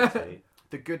wanted to.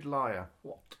 The Good Liar.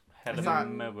 Helen that-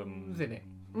 Mirren. Who's in it?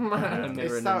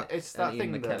 It's that and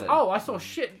thing Ian that... McKellen. Oh, I saw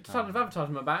shit tons of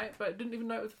advertisement about it, but didn't even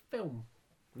know it was a film.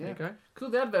 There you go. Because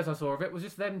all the adverts I saw of it was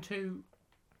just them two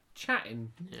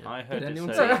chatting. I heard Did it's anyone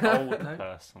an see it? old No?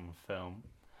 person film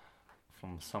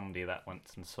from somebody that went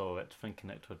and saw it, thinking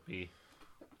it would be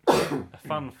a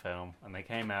fun film, and they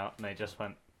came out and they just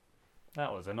went,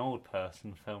 "That was an old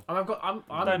person film." And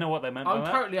I don't know what they meant by I'm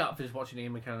that. totally up for just watching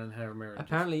Ian McKellen and Helen Mirren.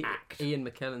 Apparently, act. Ian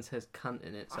McKellen says cunt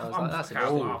in it, so I was I'm like, that's a okay,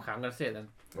 good okay, I'm gonna see it then.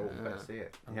 Oh, better see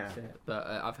it. I'm Yeah. gonna see it. But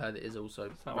I've heard it is also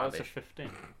That was a rubbish. 15.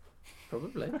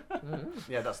 Probably.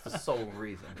 Yeah, that's the sole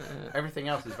reason. Yeah. Everything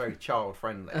else is very child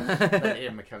friendly. Then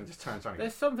Ian McKellen just turns around and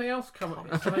There's goes, something else coming.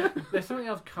 There's something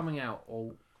else coming out,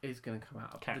 or is going to come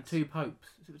out. Cats. The two popes.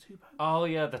 Is it the two popes? Oh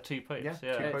yeah, the two popes. Yeah,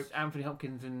 Yeah, two Yeah, popes. it's Anthony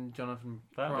Hopkins and Jonathan.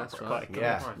 That Price. looks That's quite right. good.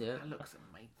 Yeah. Price. Yeah. That looks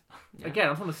amazing. Yeah. Again,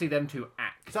 I just want to see them two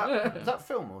act. is that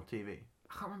film or TV?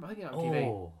 I can't remember. I think it's on TV.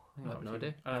 Oh, think I have it's no on TV.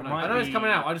 idea. I don't It know. might I know it's be coming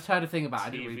out. I just heard a thing about it. I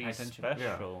didn't really TV pay attention.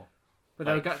 special. But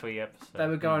Like they were 3 episodes. they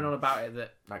were going on about it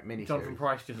that Like mini Jonathan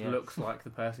Price just Yeah. looks like the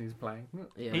person he's playing.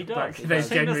 Yeah. He does. Like, As they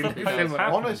soon as the genuinely pope similar.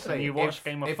 happens Honestly, and you watch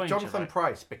Game of if Thrones, Jonathan you're like,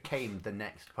 Price became the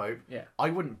next pope, Yeah.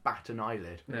 I wouldn't bat an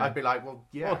eyelid. No. I'd be like, well,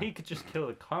 yeah, well, he could just kill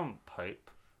the current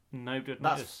pope. Nobody would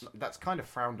that's notice. that's kind of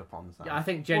frowned upon. Sam. Yeah, I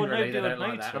think Well, generally nobody they would don't like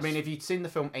notice. that. I mean, if you'd seen the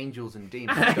film Angels and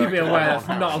Demons, You'd be directed by aware Ron that's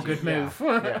not a Howard, good yeah, move.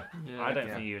 Yeah. Yeah. I don't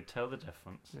Yeah. think you would tell the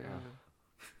difference. Yeah.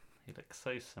 He looks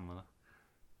so similar.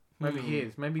 Maybe he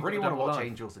is. Maybe he's Really got want a to double watch life.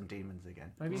 Angels and Demons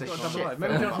again. Maybe It's he's a got a double shit life.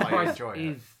 Maybe film, Jonathan but I Price enjoy it.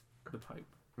 is the Pope.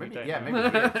 Maybe, don't yeah, know.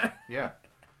 maybe he is. Yeah.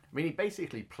 I mean, he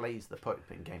basically plays the Pope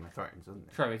in Game of Thrones, doesn't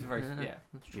he? True, it's a very Yeah.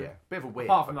 That's true. Yeah, bit of a weird.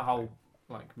 Apart from the Pope, whole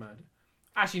like murder.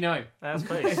 Actually, no. That's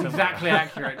very It's similar. exactly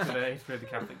accurate to the history of the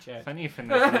Catholic Church. If anything,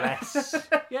 there's less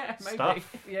Yeah, maybe.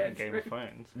 stuff Yeah, in Game true. of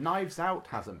Thrones. Knives Out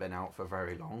hasn't been out for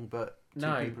very long, but two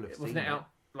No, people have wasn't seen it out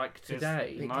like It's-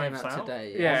 today? It came Knives out Out?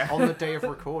 today. Yeah. on the day of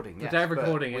recording. The Yes, day of but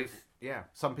recording we- is. Yeah,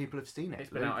 some people have seen it. It's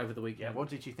been Luke, out over the weekend. What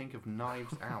did you think of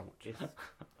Knives Out? It's,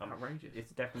 Outrageous.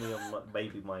 it's definitely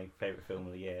maybe my favourite film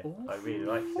of the year. Ooh. I really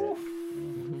liked it.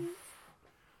 Mhm.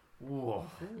 Whoa.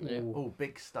 Yeah. Oh,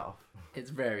 big stuff. It's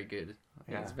very good.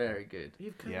 Yeah. It's very good.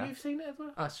 Yeah. You've seen it as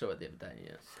well? I saw it the other day.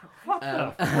 Yeah. What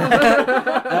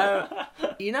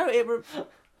You know,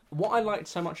 what I liked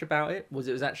so much about it was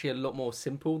actually a lot more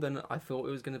simple than I thought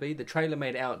it was going to be. The trailer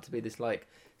made it out to be this like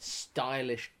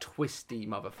stylish, twisty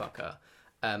motherfucker.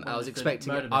 I Well, was it's a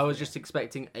expecting. murder I was mystery. just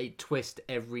expecting a twist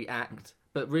every act,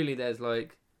 but really, there's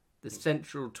like the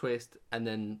central twist and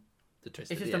then the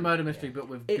twist. It's at just the a end. murder mystery, but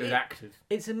with It- good it- actors.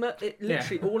 It's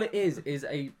literally all it is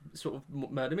a sort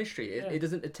of murder mystery. It, Yeah. it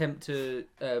doesn't attempt to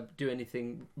do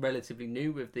anything relatively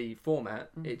new with the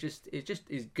format. Mm. It just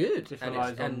is good Just and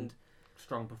relies on and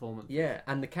strong performance. yeah,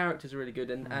 and the characters are really good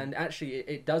and actually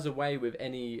it does away with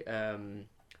any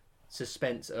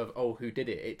suspense of who did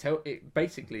it. It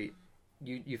basically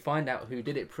you find out who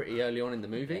did it pretty early on in the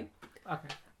movie. Okay.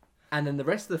 And then the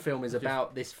rest of the film is Just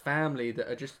about this family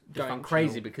that are just going dysfunctional,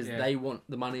 crazy because yeah. they want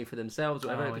the money for themselves. Or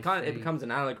whatever. Oh, it I see. becomes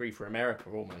an allegory for America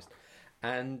almost,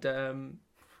 and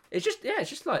it's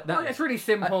just like that. Well, it's really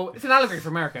simple. It's an allegory for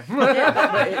America. Yeah,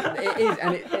 but it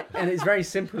is, and it's very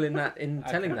simple in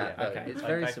telling that. yeah, Though. okay. It's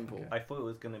very I simple. I thought it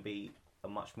was going to be a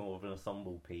much more of an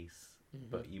ensemble piece, Mhm.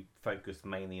 but you focus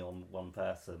mainly on one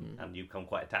person Mhm. and you become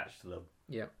quite attached to them.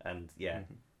 Yeah. And Mhm.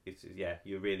 it's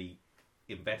you're really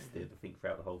invested. I think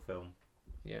throughout the whole film.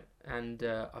 Yeah, and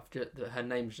her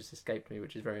name's just escaped me,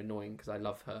 which is very annoying because I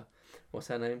love her. What's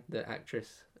her name? The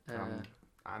actress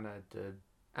Anna de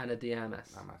Anna de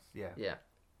Armas. Armas. Yeah. Yeah,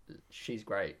 she's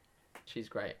great. She's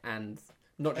great, and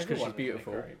not just because she's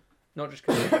beautiful, not just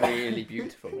because she's really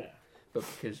beautiful, Yeah. but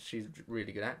because she's a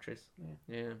really good actress.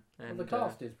 Yeah, Well, and the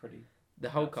cast is pretty. the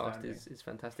whole cast outstanding. is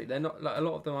fantastic. They're not like a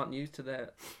lot of them aren't used to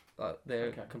their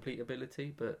Okay. complete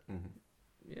ability, but Mhm.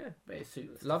 yeah, But it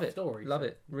suits love the it. story. Love so-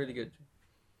 it. Really good.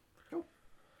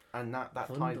 And that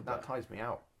Wunderbar. ties me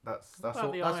out. That's What all.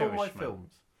 about The That's all my Irishman?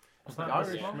 films. Was The that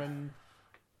this Irishman.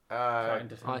 Sorry, in I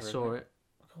December, saw isn't it.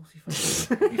 Of course you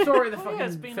fucking. You saw it at the Oh, fucking yeah,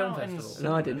 it's been film out in festival.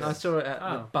 No, I didn't. I saw it at the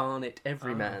Oh. Barnet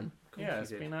Everyman. Of course Yeah, you it's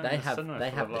did. been out They in the have cinema they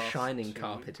for have the the last shining 2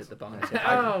 carpet weeks. at the Barnet.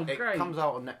 Oh, it great. comes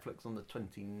out on Netflix on the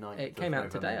 29th. It of came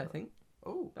out today, I November. think.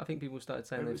 Oh, I think people started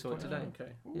saying Oh, they it's saw it quite- today.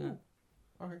 Okay. Yeah,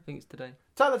 okay. I think it's today.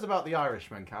 Tell us about The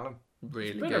Irishman, Callum.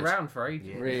 Really It's been good. around for ages.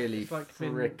 Yeah. Really It's like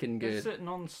been- freaking Is good. it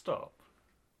non-stop?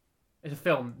 It's a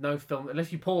film. No film.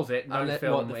 Unless you pause it, no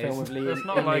film the is. film with Liam, There's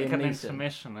not like Liam an Neeson.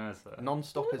 intermission, is there?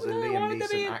 Non-stop is a No, why Liam would there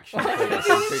Neeson be- action Why would film there from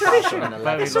be an intermission?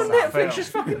 2011. It's on Very long Netflix. film.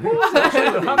 Just fucking pause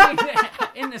it.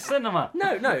 I mean, in the cinema.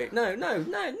 No. We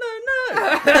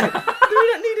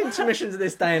don't need intermissions in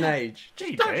this day and age.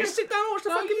 You Don't do. just sit down and watch the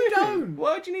No, fucking you movie. don't.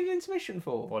 Why would you need an intermission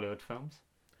for? Bollywood films.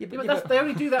 Yeah, Yeah, but that's, they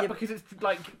only do that because it's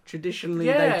like. traditionally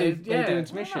Yeah, they do yeah. they do I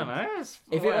intermissions. don't know. It's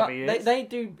If whatever it, it they, is. they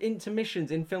do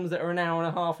intermissions in films that are an hour and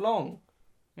a half long.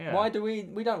 Yeah. Why do we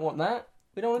don't want that?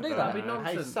 We don't want to do That'd that. be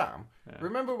Hey nonsense. Sam, Yeah.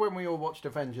 remember when we all watched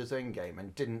Avengers Endgame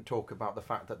and didn't talk about the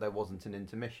fact that there wasn't an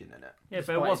intermission in it? Yeah,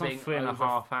 but Despite it it wasn't being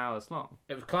 3.5 hours long.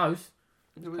 It was close.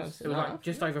 It was. It was like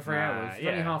just over 3 hours. It's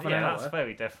yeah, only half an yeah, hour. that's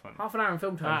very different. Half an hour in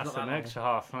film time is That's not an that long. extra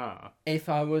half an hour. If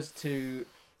I was to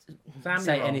Sam,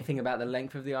 say you're wrong. anything about the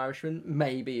length of The Irishman,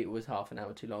 maybe it was half an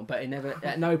hour too long. But it never.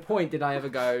 At no point did I ever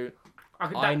go.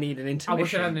 I need an I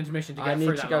wish I intermission. had an intermission to I get need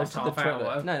through to that go last to the half toilet.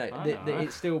 hour. No, I know.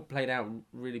 it still played out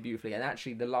really beautifully, and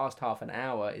actually, the last half an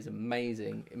hour is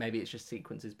amazing. Maybe it's just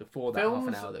sequences before that half an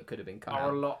Films hour that could have been cut Are a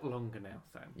out. lot longer now,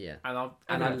 Sam. Yeah, And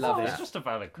I love It's that. just a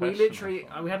valid We question. literally,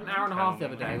 we had an hour and a half the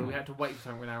other day where we had to wait for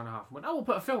something for an hour and a half. And went, oh, we'll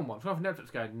put a film on. So off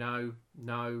Netflix going, no.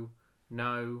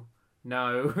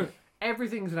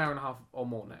 Everything's an hour and a half or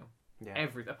more now. Yeah.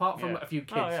 Apart from Yeah. a few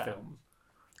kids' Oh, yeah. films.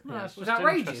 No, Yeah. it's It was just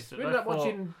outrageous. interesting. We ended up I thought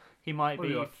watching... He might What do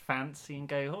be you watch? fancy and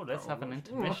go, oh, let's have an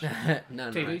intermission.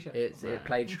 no, TV show. it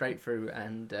played straight through,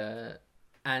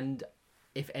 and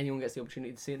if anyone gets the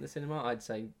opportunity to see it in the cinema, I'd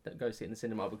say that go see it in the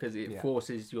cinema because it Yeah.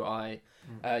 forces your eye.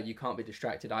 You can't be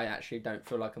distracted. I actually don't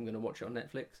feel like I'm going to watch it on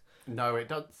Netflix. No, it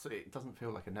does. It doesn't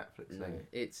feel like a Netflix No, thing.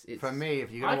 it's For me,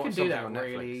 if you're I gonna can watch do something that on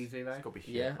really Netflix, easy, though. it's got to be shit.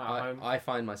 yeah. At home. I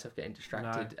find myself getting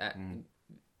distracted at Mm.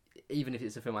 even if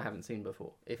it's a film I haven't seen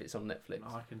before. If it's on Netflix,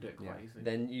 I can do it quite Yeah. easily.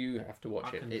 then you have to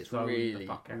watch I it. can It's zone the really,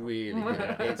 fuck out. really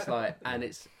good. It's like, and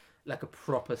it's like a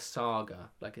proper saga.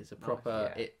 Like it's a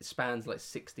proper. yeah. It spans like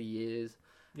 60 years,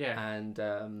 Yeah. and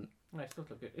No, it still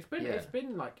looks good. It's been Yeah. it's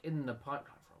been like in the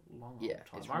pipeline for a long Yeah,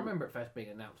 time. it's I remember it first being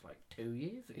announced like 2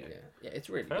 years ago. yeah, it's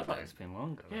really I feel good. like man. it's been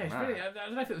longer. Yeah, than it's that. really. I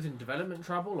don't know if it was in development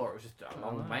trouble or it was just a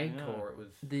long know, make yeah. or it was.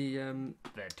 The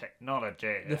The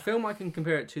technology. The film I can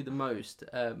compare it to the most,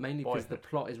 mainly because the Boyhood.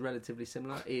 plot is relatively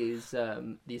similar, is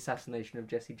the assassination of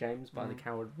Jesse James by the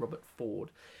coward Robert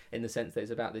Ford, in the sense that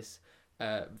it's about this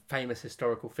famous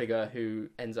historical figure who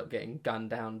ends up getting gunned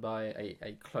down by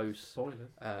a close Spoilers.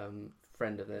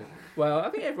 friend of theirs. Well,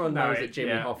 I think everyone No, knows that Jimmy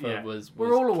yeah, Hoffa yeah. was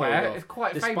We're all killed aware. off, It's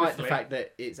quite despite famously. the fact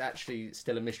that it's actually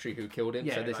still a mystery who killed him.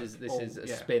 Yeah, So this like, is a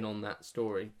yeah. spin on that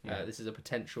story. Yeah. This is a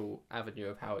potential avenue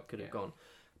of how it could have Yeah. gone.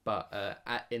 But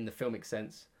in the filmic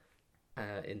sense,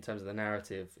 in terms of the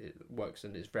narrative, it works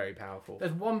and is very powerful.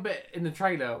 There's one bit in the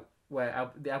trailer where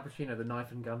the Al Pacino, the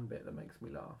knife and gun bit, that makes me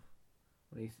laugh.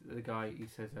 When the guy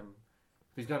says, if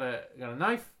he's got a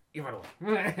knife, you run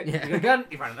away. Yeah. You got a gun,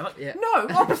 you run away. Yeah. No,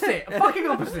 opposite, fucking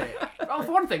opposite. Oh,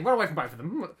 for one thing, run away from both of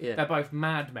them. Yeah. They're both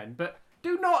madmen, but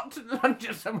do not lunge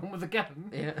at someone with a gun.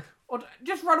 Yeah, Or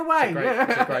just run away.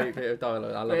 it's a great bit of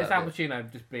dialogue. I love But it's Al that. bit.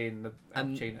 Pacino just being the Al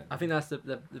And Pacino. I think that's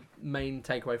the main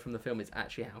takeaway from the film is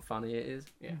actually how funny it is.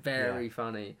 Yeah. Very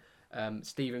funny.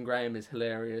 Stephen Graham is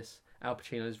hilarious. Al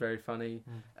Pacino is very funny.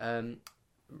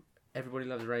 Everybody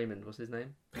loves Raymond. What's his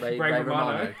name? Ray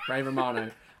Romano. Ray Romano.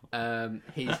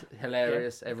 He's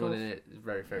hilarious. Yeah, of Everyone course. in it is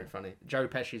very, very funny. Joe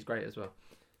Pesci's great as well.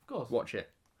 Of course. Watch it.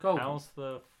 Cool. How's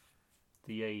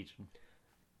the agent?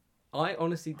 I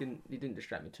honestly didn't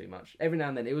distract me too much. Every now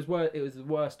and then it was the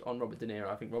worst on Robert De Niro.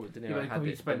 I think Robert De Yeah, Niro but you had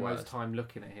probably the spend most worst. time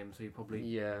looking at him, so you probably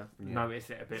Yeah, notice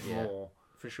it a bit Yeah. more.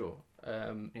 for sure.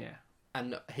 Yeah.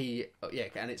 And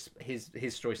and it's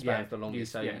his story spans the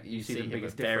longest, so you see the him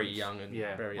biggest very difference. young and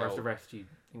Yeah, very whereas old. the rest you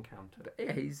encounter. But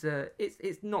yeah, he's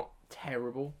it's not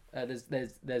terrible.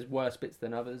 There's worse bits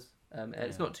than others.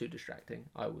 It's not too distracting,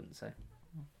 I wouldn't say.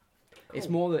 It's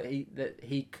more that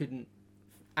he couldn't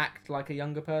act like a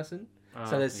younger person.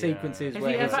 So there's sequences Does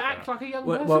where he he's, ever act like a young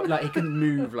person? well, like he couldn't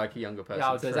move like a younger person.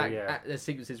 Yeah, so true, yeah. there's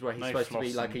sequences where he's No supposed to be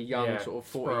flossing. like a young Yeah, sort of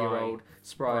spry. 40-year-old,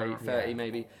 spry, Spry, 30 yeah.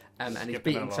 maybe, and he's Skipping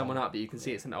beating along. someone up, but you can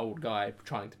see it's an old guy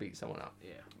trying to beat someone up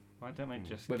Yeah. Why don't they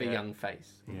just with a get young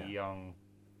face. Yeah. young?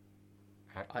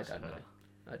 I don't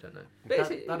know.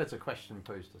 That is a question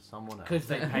posed to someone else. Because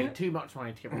they paid too much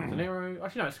money to get Robert De Niro.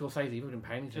 Actually, no, it's Scorsese. He wouldn't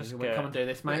pay anything. Just He went, get- come and do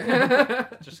this, mate.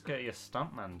 Just get your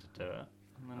stuntman to do it.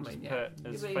 And then I mean, just yeah. put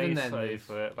his But face even then,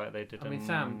 over it like they did I mean, in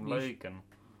Sam, you Logan.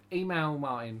 Email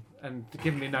Martin and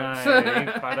give me No, notes.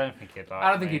 I don't think he'd like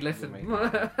I don't think me. he'd listen. Maybe.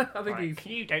 I think Like, he's.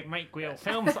 you don't make real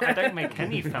films. I don't make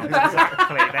any films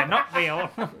exactly. They're not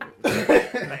real.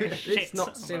 They're shit. It's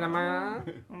not cinema.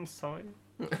 I'm sorry.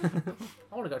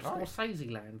 I want to go to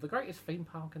Scorsese Land, the greatest theme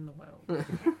park in the world.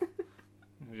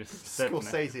 You just stood in it.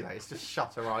 Scorsese, like, it's just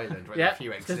Shutter Island with Yeah, a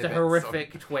few it's exhibits. just a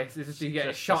horrific twist. It's just you get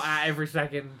Just- shot at every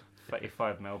second.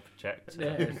 35mm projector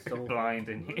Yeah, it's all-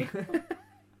 blinding you.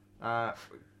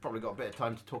 Probably got a bit of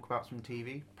time to talk about some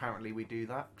TV. Apparently, we do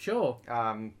that. Sure,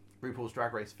 RuPaul's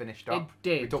Drag Race finished up. it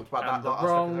did. We talked about and that the last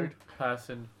wrong episode.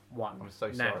 person won. I'm so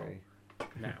Now. sorry.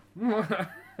 Now.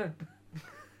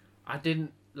 I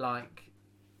didn't like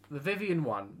the Vivian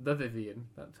one. The Vivian,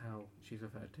 that's how she's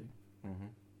referred to. Mm-hmm.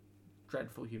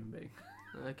 Dreadful human being.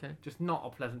 Okay. Just not a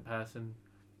pleasant person.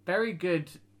 Very good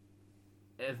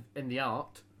in the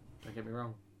art. Don't get me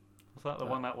wrong. Was that the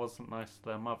one that wasn't nice to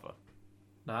their mother?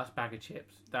 No, that's Bag of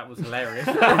Chips. That was hilarious.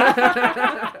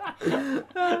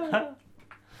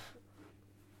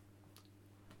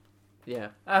 Yeah.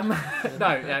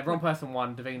 No, wrong person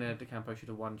won. Davina De Campo should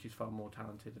have won. She's far more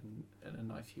talented and a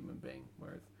nice human being,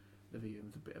 whereas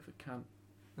Livium's a bit of a cunt.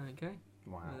 Okay.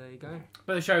 Wow. Well, there you go.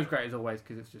 But the show's great as always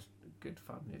because it's just good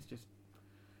fun.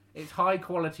 It's high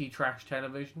quality trash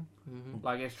television. Mm-hmm.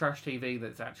 Like it's trash TV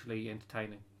that's actually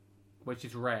entertaining, which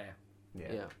is rare.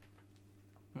 Yeah. Yeah.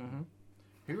 Mm-hmm.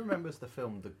 Who remembers the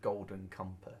film The Golden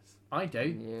Compass? I do.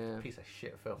 Yeah. Piece of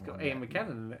shit film. It's got wasn't Ian it?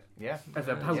 McKellen in it Yeah. as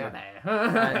a polar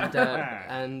Yeah. bear.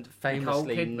 And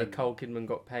famously, Kidman. Nicole Kidman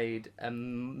got paid £1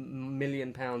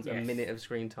 million a Yes. minute of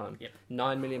screen time. Yep.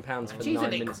 £9 million for She's 9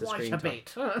 in it minutes of quite screen a time.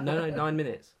 bit. No, 9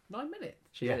 minutes. 9 minutes.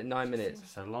 She's Yeah. in it 9 minutes.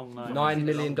 It's a long night. $9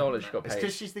 million longer she than got It's paid.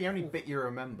 because she's the only bit you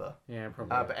remember. Yeah,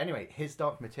 probably. But anyway, His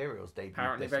Dark Materials debuted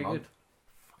Apparently this very month. good.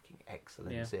 Fucking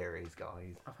excellent Yeah. series,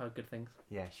 guys. I've heard good things.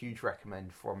 Yeah, huge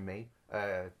recommend from me.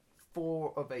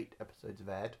 4 of 8 episodes have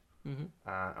aired, Mm-hmm.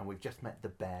 and we've just met the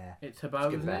bear. It's Habbo,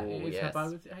 give isn't that- it? Oh, It's yes.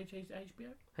 Habbo. Is it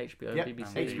HBO? HBO, Yep,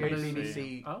 BBC. HBO BBC.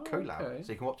 BBC Oh, collab, okay.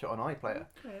 so you can watch it on iPlayer.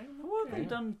 Okay. What have okay. they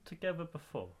done together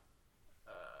before?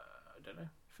 I don't know.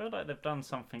 I feel like they've done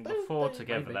something They- before they-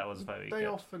 together maybe. that was very They good.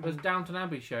 often Was Downton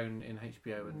Abbey shown in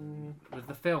HBO? And was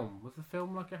the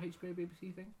film like a HBO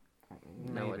BBC thing?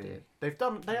 No maybe. idea.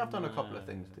 They have done a couple of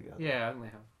things together. Yeah, I think they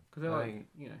have. Because they're I like, think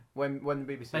you know, When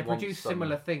the BBC they wants produce some-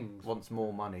 similar things. wants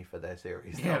more money for their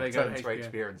series, Yeah, they'll they go turn to to HBO.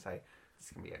 HBO and say this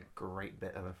is gonna be a great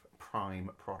bit of prime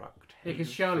product. Yeah, because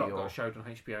for Sherlock your-" got showed on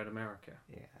HBO in America,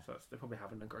 Yeah, so they probably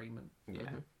have an agreement. yeah.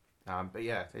 Mhm. But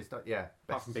yeah, it's not. Yeah, Apart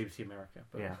best, from BBC America.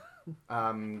 But yeah.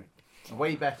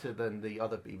 Way better than the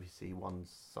other BBC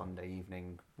ones. Sunday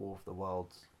evening, War of the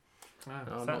Worlds. Wow.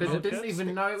 Oh, not didn't, good. didn't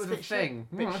even know it was a Bit shit, thing.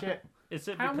 Bit shit. Is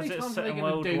it How because many it's times set are they in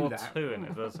gonna World do War that? II and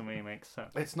it doesn't really make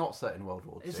sense? It's not set in World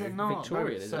War II. Is it not?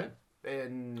 Victorian, it's is set it?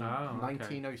 in Oh, okay.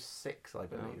 1906, I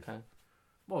believe. Okay.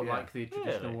 Well, Yeah. like the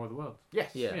traditional Really? War of the Worlds.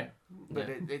 Yes. Yeah. Yeah. But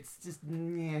Yeah. it's just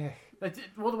yeah.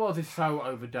 War of the Worlds is so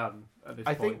overdone at this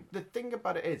I point. think the thing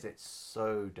about it is it's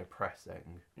so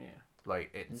depressing. Yeah.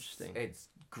 Like it's Interesting. it's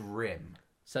grim.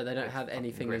 So they don't It's have fucking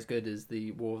anything great. as good as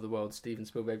the War of the Worlds Steven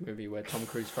Spielberg movie where Tom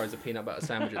Cruise throws a peanut butter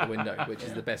sandwich at the window, which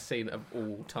is the best scene of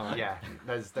all time. Yeah,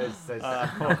 there's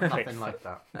okay. nothing like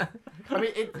that. I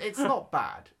mean, it's not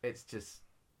bad. It's just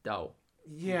Dull.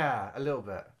 yeah, a little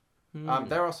bit. Hmm.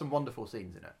 There are some wonderful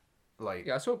scenes in it. Like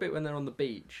Yeah, I saw a bit when they're on the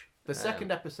beach. the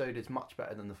second episode is much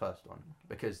better than the first one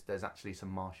because there's actually some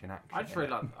Martian action. I just in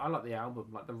really it. like the album,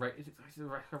 like is it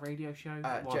a radio show? It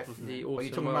was, Jeff- wasn't The it? you Awesome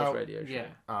talking Worlds about- radio show. Yeah.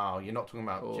 Oh, you're not talking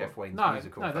about Or- Jeff Wayne's No,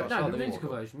 musical no, version. no, Oh, the the musical musical.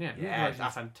 version, yeah. The Yeah, musical version is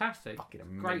that's fantastic. fucking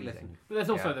amazing. Great listen. But there's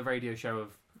also Yeah. the radio show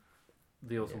of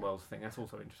the Awesome Yeah. Worlds thing. That's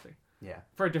also interesting. Yeah,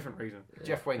 For a different reason.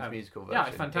 Jeff Wayne's Um, musical version yeah,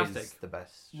 it's fantastic. is the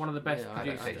best. One of the best Yeah,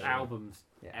 produced adaptation. albums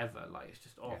Yeah. ever. Like, it's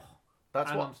just, oh. Yeah. That's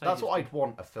and on what stage that's it's what good. I'd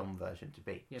want a film version to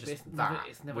be. Yeah, but Just it's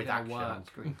that never with going action to work. on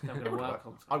screen. It's never It going would to work. work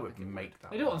on I screen. would make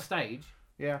that. They do it on work. stage.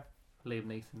 Yeah. Liam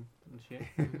Neeson and shit.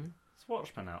 Mhm. Is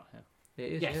Watchmen out here?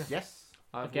 It is, Yes. yeah. Yes.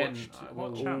 I've Again, watched I will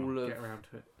all get of, around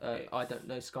to it. I don't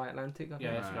know, Sky Atlantic, I think.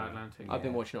 Yeah, No. Sky Atlantic. I've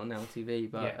been Yeah. watching it on Now TV,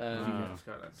 but yeah,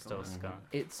 Sky Atlantic. Still Sky.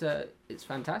 it's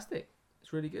fantastic.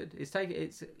 It's really good.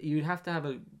 You'd have to have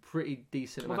a pretty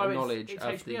decent amount Although of knowledge it's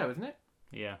of HBO, isn't it?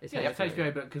 Yeah. It's Yeah, it's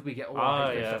HBO, but because we get all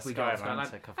our Oh, HBO yeah, stuff, we Sky get on Sky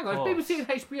Atlantic, Atlantic. of Hang on, course. BBC and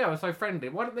HBO are so friendly.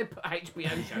 Why don't they put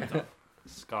HBO shows on?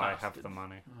 Sky have Bastards. the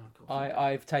money. Oh, God.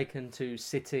 I've taken to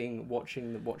sitting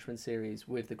watching the Watchmen series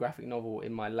with the graphic novel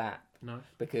in my lap Nice.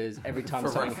 because every time For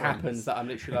something reference. happens that I'm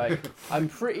literally like, I'm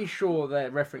pretty sure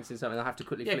they're referencing something. I have to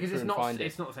quickly Yeah, flick because through it's and not find it.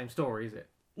 it's not the same story, is it?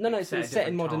 No, it's it's set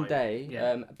in different modern time. day,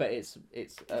 Yeah. but it's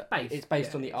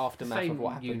Based, on the aftermath Same of what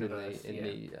happened universe, in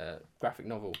the graphic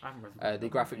novel. I haven't read The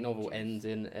graphic novel ends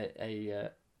in a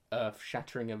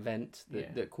earth-shattering event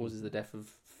Yeah. that causes the death of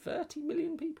 30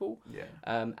 million people, Yeah.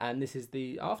 and this is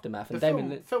the aftermath. The And film, Damon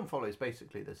Lin- film follows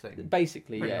basically the same.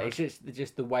 basically, Pretty yeah, much. it's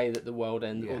just the way that the world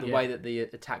ends, or Yeah. the Yeah. way that the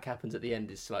attack happens at the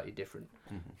end is slightly different.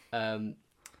 Mhm.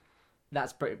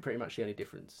 That's pretty much the only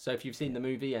difference. So if you've seen the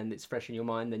movie and it's fresh in your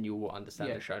mind, then you will understand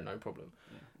Yeah. the show, no problem.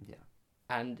 Yeah.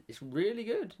 And it's really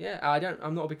good. Yeah,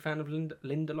 I'm not a big fan of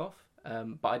Lindelof,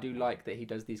 but I do like that he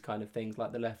does these kind of things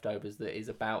like The Leftovers, that is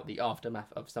about the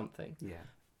aftermath of something. Yeah.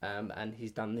 And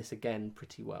he's done this again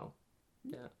pretty well.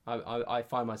 Yeah, I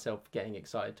find myself getting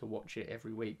excited to watch it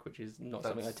every week, which is not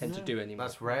something I That's- tend to do anymore.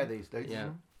 That's rare these days.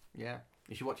 Yeah. Yeah.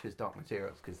 You should watch his Dark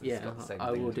Materials because it's Yeah, got the same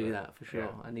I thing will as do it. that for sure.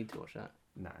 Yeah. I need to watch that.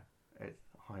 No, it's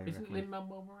highly Isn't recommend. Lin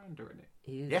Manuel Miranda in it?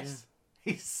 He is, Yes,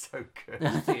 He's so good.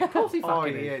 Of course he Oh,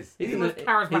 fucking he is. is. He's the gonna- most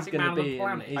charismatic man on the be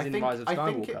planet. He's I in think, Rise of I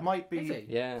think Skywalker. it might be. Is he?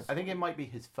 Yeah. I think it might be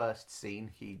his first scene.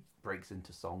 He breaks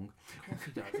into song.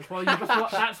 Of course he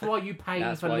does. That's why you pay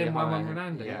That's for why you Lin-Manuel hire him.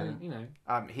 Miranda. Yeah. You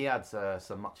know. He adds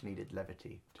some much needed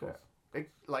levity to course. it.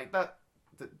 Like that.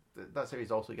 That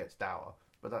series also gets dour,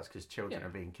 but that's because children Yeah.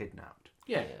 are being kidnapped.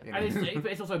 Yeah, Yeah. and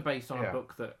it's also based on Yeah. a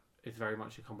book that is very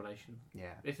much a combination.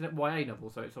 Yeah. It's an YA novel,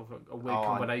 so it's also a weird Oh,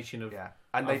 combination of, Yeah.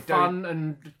 And of they don't. fun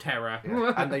and terror.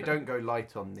 Yeah. And they don't go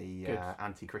light on the Good.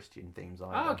 anti-Christian themes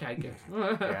either. Oh, okay, good.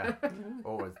 Yeah.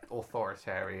 Or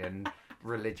authoritarian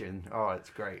religion. Oh, it's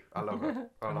great. I love it.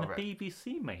 I And the love it.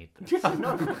 BBC made this. Yeah, I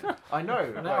know. I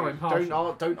know. I know, Like,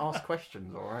 impartial. don't ask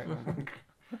questions. All right.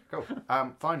 Cool.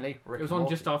 Finally, Rick It was and on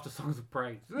Morty. just after Songs of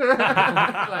Praise.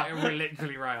 Like, we're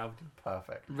literally right after.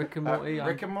 Perfect. Rick and Morty.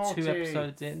 Rick and Morty. 2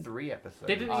 episodes in. 3 episodes.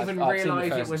 Didn't I've- even I've seen the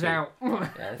realise it first was two. out.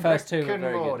 Yeah, the first two Rick were and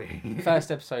very Morty. good.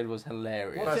 First episode was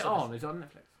hilarious. What's it First on? Is it on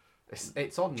Netflix?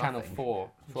 It's on Channel nothing.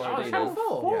 4. Oh, 4OD. Channel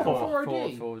 4. Yeah.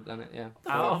 4OD. Four done it, yeah.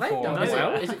 Oh, they've Four. done Is it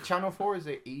well. it Channel 4? Is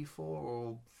it E4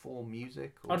 or 4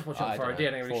 Music? Or... I just watch it I on don't 4OD.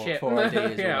 I know. don't give a 4- shit.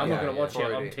 4OD is Yeah, I'm not yeah, going to watch yeah,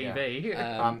 it on 4OD, TV.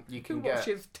 you Who can get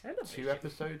watches television? 2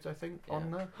 episodes, I think, Yeah. on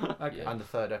there. Okay. Yeah. And the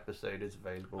 3rd episode is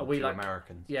available Are we to like-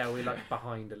 Americans. Yeah, we're like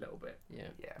behind a little bit. Yeah.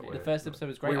 Yeah, The we're- first episode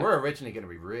was great. We were originally going to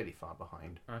be really far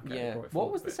behind. Okay, Yeah. brought it What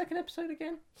forward was a the bit. second episode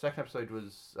again? Second episode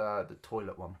was the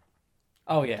toilet one.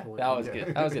 Oh yeah, that was Yeah.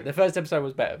 good. That was good. The first episode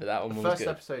was better, but that The one was first good.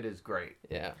 episode is great.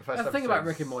 Yeah. The first That's the thing about episode's-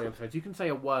 Rick and Morty episodes. You can say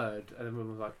a word, and then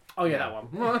everyone's like, "Oh yeah, Yeah.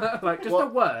 that one." Like just Well,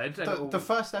 a word. And The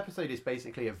first episode is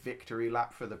basically a victory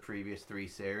lap for the previous 3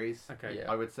 series. Okay.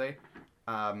 Yeah. I would say.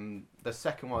 The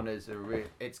second one is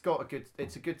it's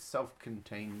a good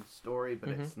self-contained story, but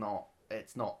Mhm.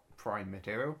 it's not prime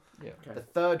material. Yeah. Okay. The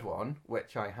third one,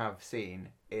 which I have seen,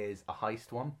 is a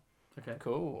heist one. Okay.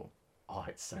 Cool. Oh,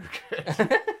 it's so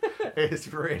good.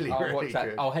 It's really, I'll really watch that.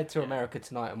 good. I'll head to America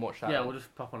tonight and watch that. Yeah, one. we'll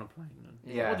just pop on a plane. And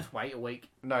Yeah. We'll just wait a week.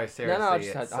 No, No, seriously.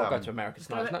 no, it's, I'll go to America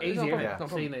tonight. It's not, Easier. It's not a Yeah.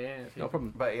 problem. Seen it, yeah. No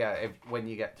problem. But yeah, when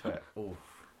you get to it,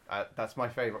 that's my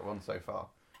favourite one so far.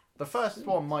 The first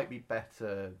one might be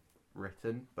better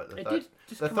written, but the It third, did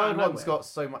just the come out third of one's nowhere. got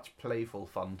so much playful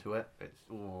fun to it.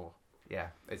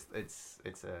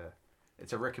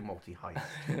 It's a Rick and Morty heist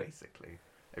basically.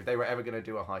 If they were ever going to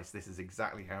do a heist, this is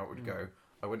exactly how it would go.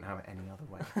 I wouldn't have it any other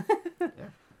way.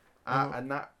 Yeah, and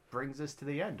that brings us to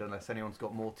the end. Unless anyone's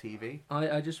got more TV.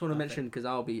 I just want to Okay. mention because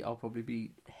I'll probably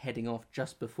be heading off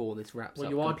just before this wraps Well,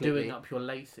 up. you are completely. doing up your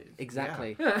laces.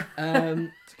 Exactly.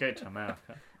 To go to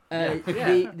America.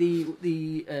 Yeah.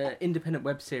 The independent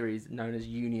web series known as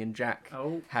Union Jack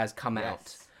Oh, has come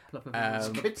Yes. plug, plug, Um, It's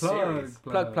a good plug, series.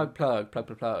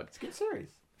 out. It's a good series.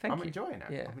 Thank I'm you. enjoying it.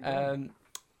 Yeah. I'm enjoying it.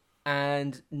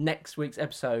 And next week's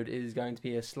episode is going to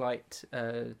be a slight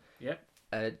Yep.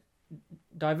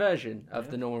 diversion of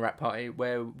Yeah. the normal rap party,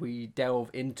 where we delve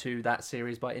into that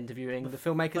series by interviewing the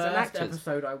filmmakers and First actors.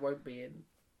 episode I won't be in.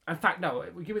 In fact, no.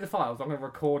 Give me the files. I'm going to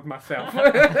record myself.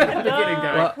 At the beginning,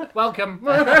 going, welcome.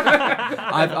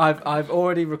 I've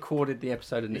already recorded the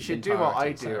episode in You its should do what I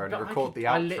entirety, do so- and But record the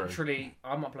I outro.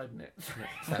 I'm uploading it.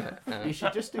 so, You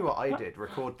should just do what I did.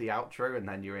 Record the outro and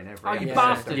then you're in every Oh, you episode.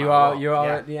 bastard. no You matter are what. you are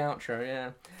Yeah. at the outro,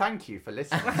 yeah. Thank you for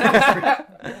listening.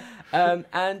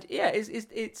 And yeah,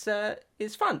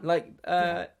 it's fun. Like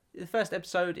the first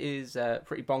episode is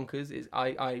pretty bonkers.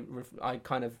 I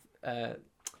kind of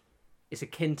it's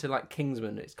akin to like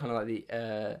Kingsman. It's kind of like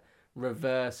the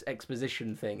reverse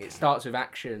exposition thing. It starts with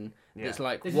action. Yeah. It's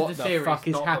like This what is the the series, fuck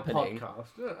is not happening? The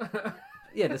podcast.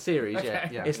 Yeah, the series. Yeah. Okay.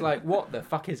 Yeah. It's like what the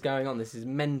fuck is going on? This is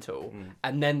mental. Mm.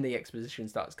 And then the exposition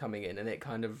starts coming in, and it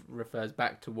kind of refers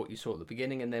back to what you saw at the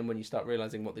beginning. And then when you start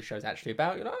realizing what the show's actually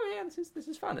about, you're like, oh yeah, this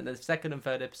is fun. And the second and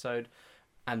third episode,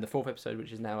 and the fourth episode,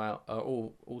 which is now out, are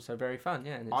all also very fun.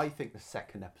 Yeah. And it's, I think the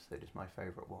second episode is my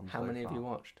favourite one. how so many have far. you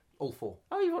watched? All 4.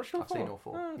 Oh, you watched all I've four. seen all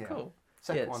 4, Oh, yeah. cool.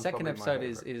 Second, Yeah, one's second probably my episode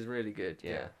is favourite. really good.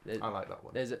 Yeah. I like that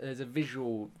one. There's a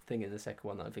visual thing in the second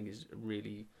one that I think is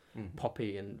really Mhm.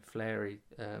 poppy and flary.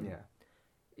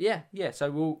 Yeah. Yeah. So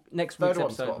we'll next Third week's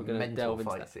one's episode got we're a going to mental delve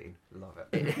into fight that. scene. Love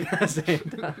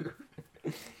it.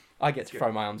 I get to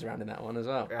throw my arms around in that one as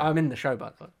well. Yeah. I'm in the show, by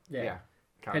the way. Yeah.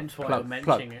 Carry Hence why Plug, you're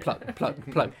mentioning plug, it.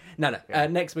 plug. No. Yeah.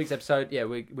 Next week's episode, yeah,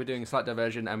 we're doing a slight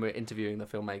diversion and we're interviewing the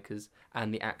filmmakers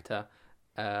and the actor.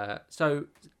 So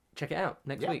check it out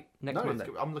next Yeah. week, next No, it's Monday.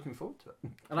 good. I'm looking forward to it.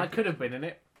 And I could have been in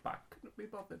it, but I couldn't be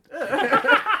bothered.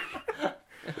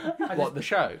 What, the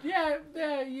show? Yeah,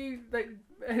 he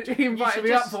invited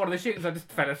me up for one of the shoots. I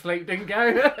just fell asleep, didn't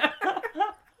go.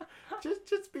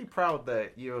 Just be proud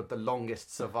that you're the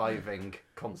longest surviving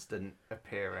constant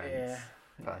appearance.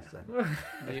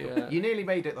 You nearly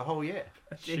made it the whole year.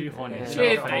 Shoehorn Yeah. yourself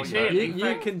Cheers, in. mate, cheers.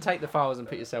 You can take the files and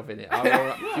put yourself in it.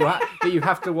 But you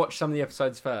have to watch some of the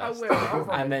episodes first,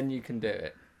 and then you can do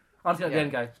it. I'll just go at the end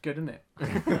and go, it's good, isn't it?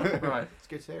 Right. It's a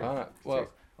good series. All right. Good Well, series.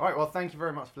 All right. Well, thank you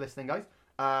very much for listening, guys.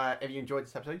 If you enjoyed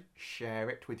this episode, share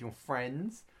it with your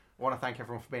friends. I want to thank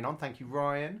everyone for being on. Thank you,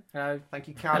 Ryan. Hello. Thank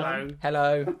you, Callum.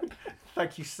 Hello. hello.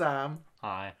 Thank you, Sam.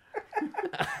 Hi.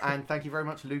 And thank you very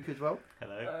much, Luke, as well.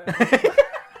 Hello.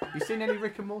 You seen any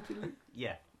Rick and Morty, Luke?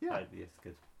 Yeah. Yeah. Yes,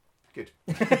 good. Good.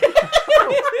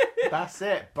 That's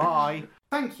it. Bye.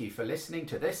 Thank you for listening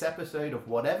to this episode of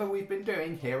whatever we've been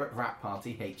doing here at Rap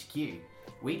Party HQ.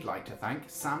 We'd like to thank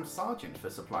Sam Sargent for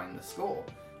supplying the score.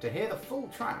 To hear the full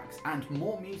tracks and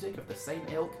more music of the same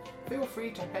ilk, feel free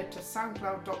to head to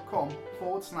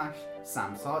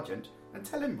soundcloud.com/Sam Sargent and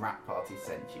tell him Rap Party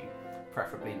sent you,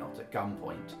 preferably not at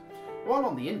gunpoint. While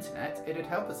on the internet, it'd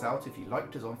help us out if you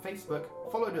liked us on Facebook,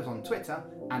 followed us on Twitter,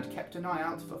 and kept an eye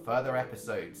out for further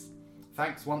episodes.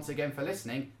 Thanks once again for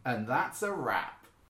listening, and that's a wrap.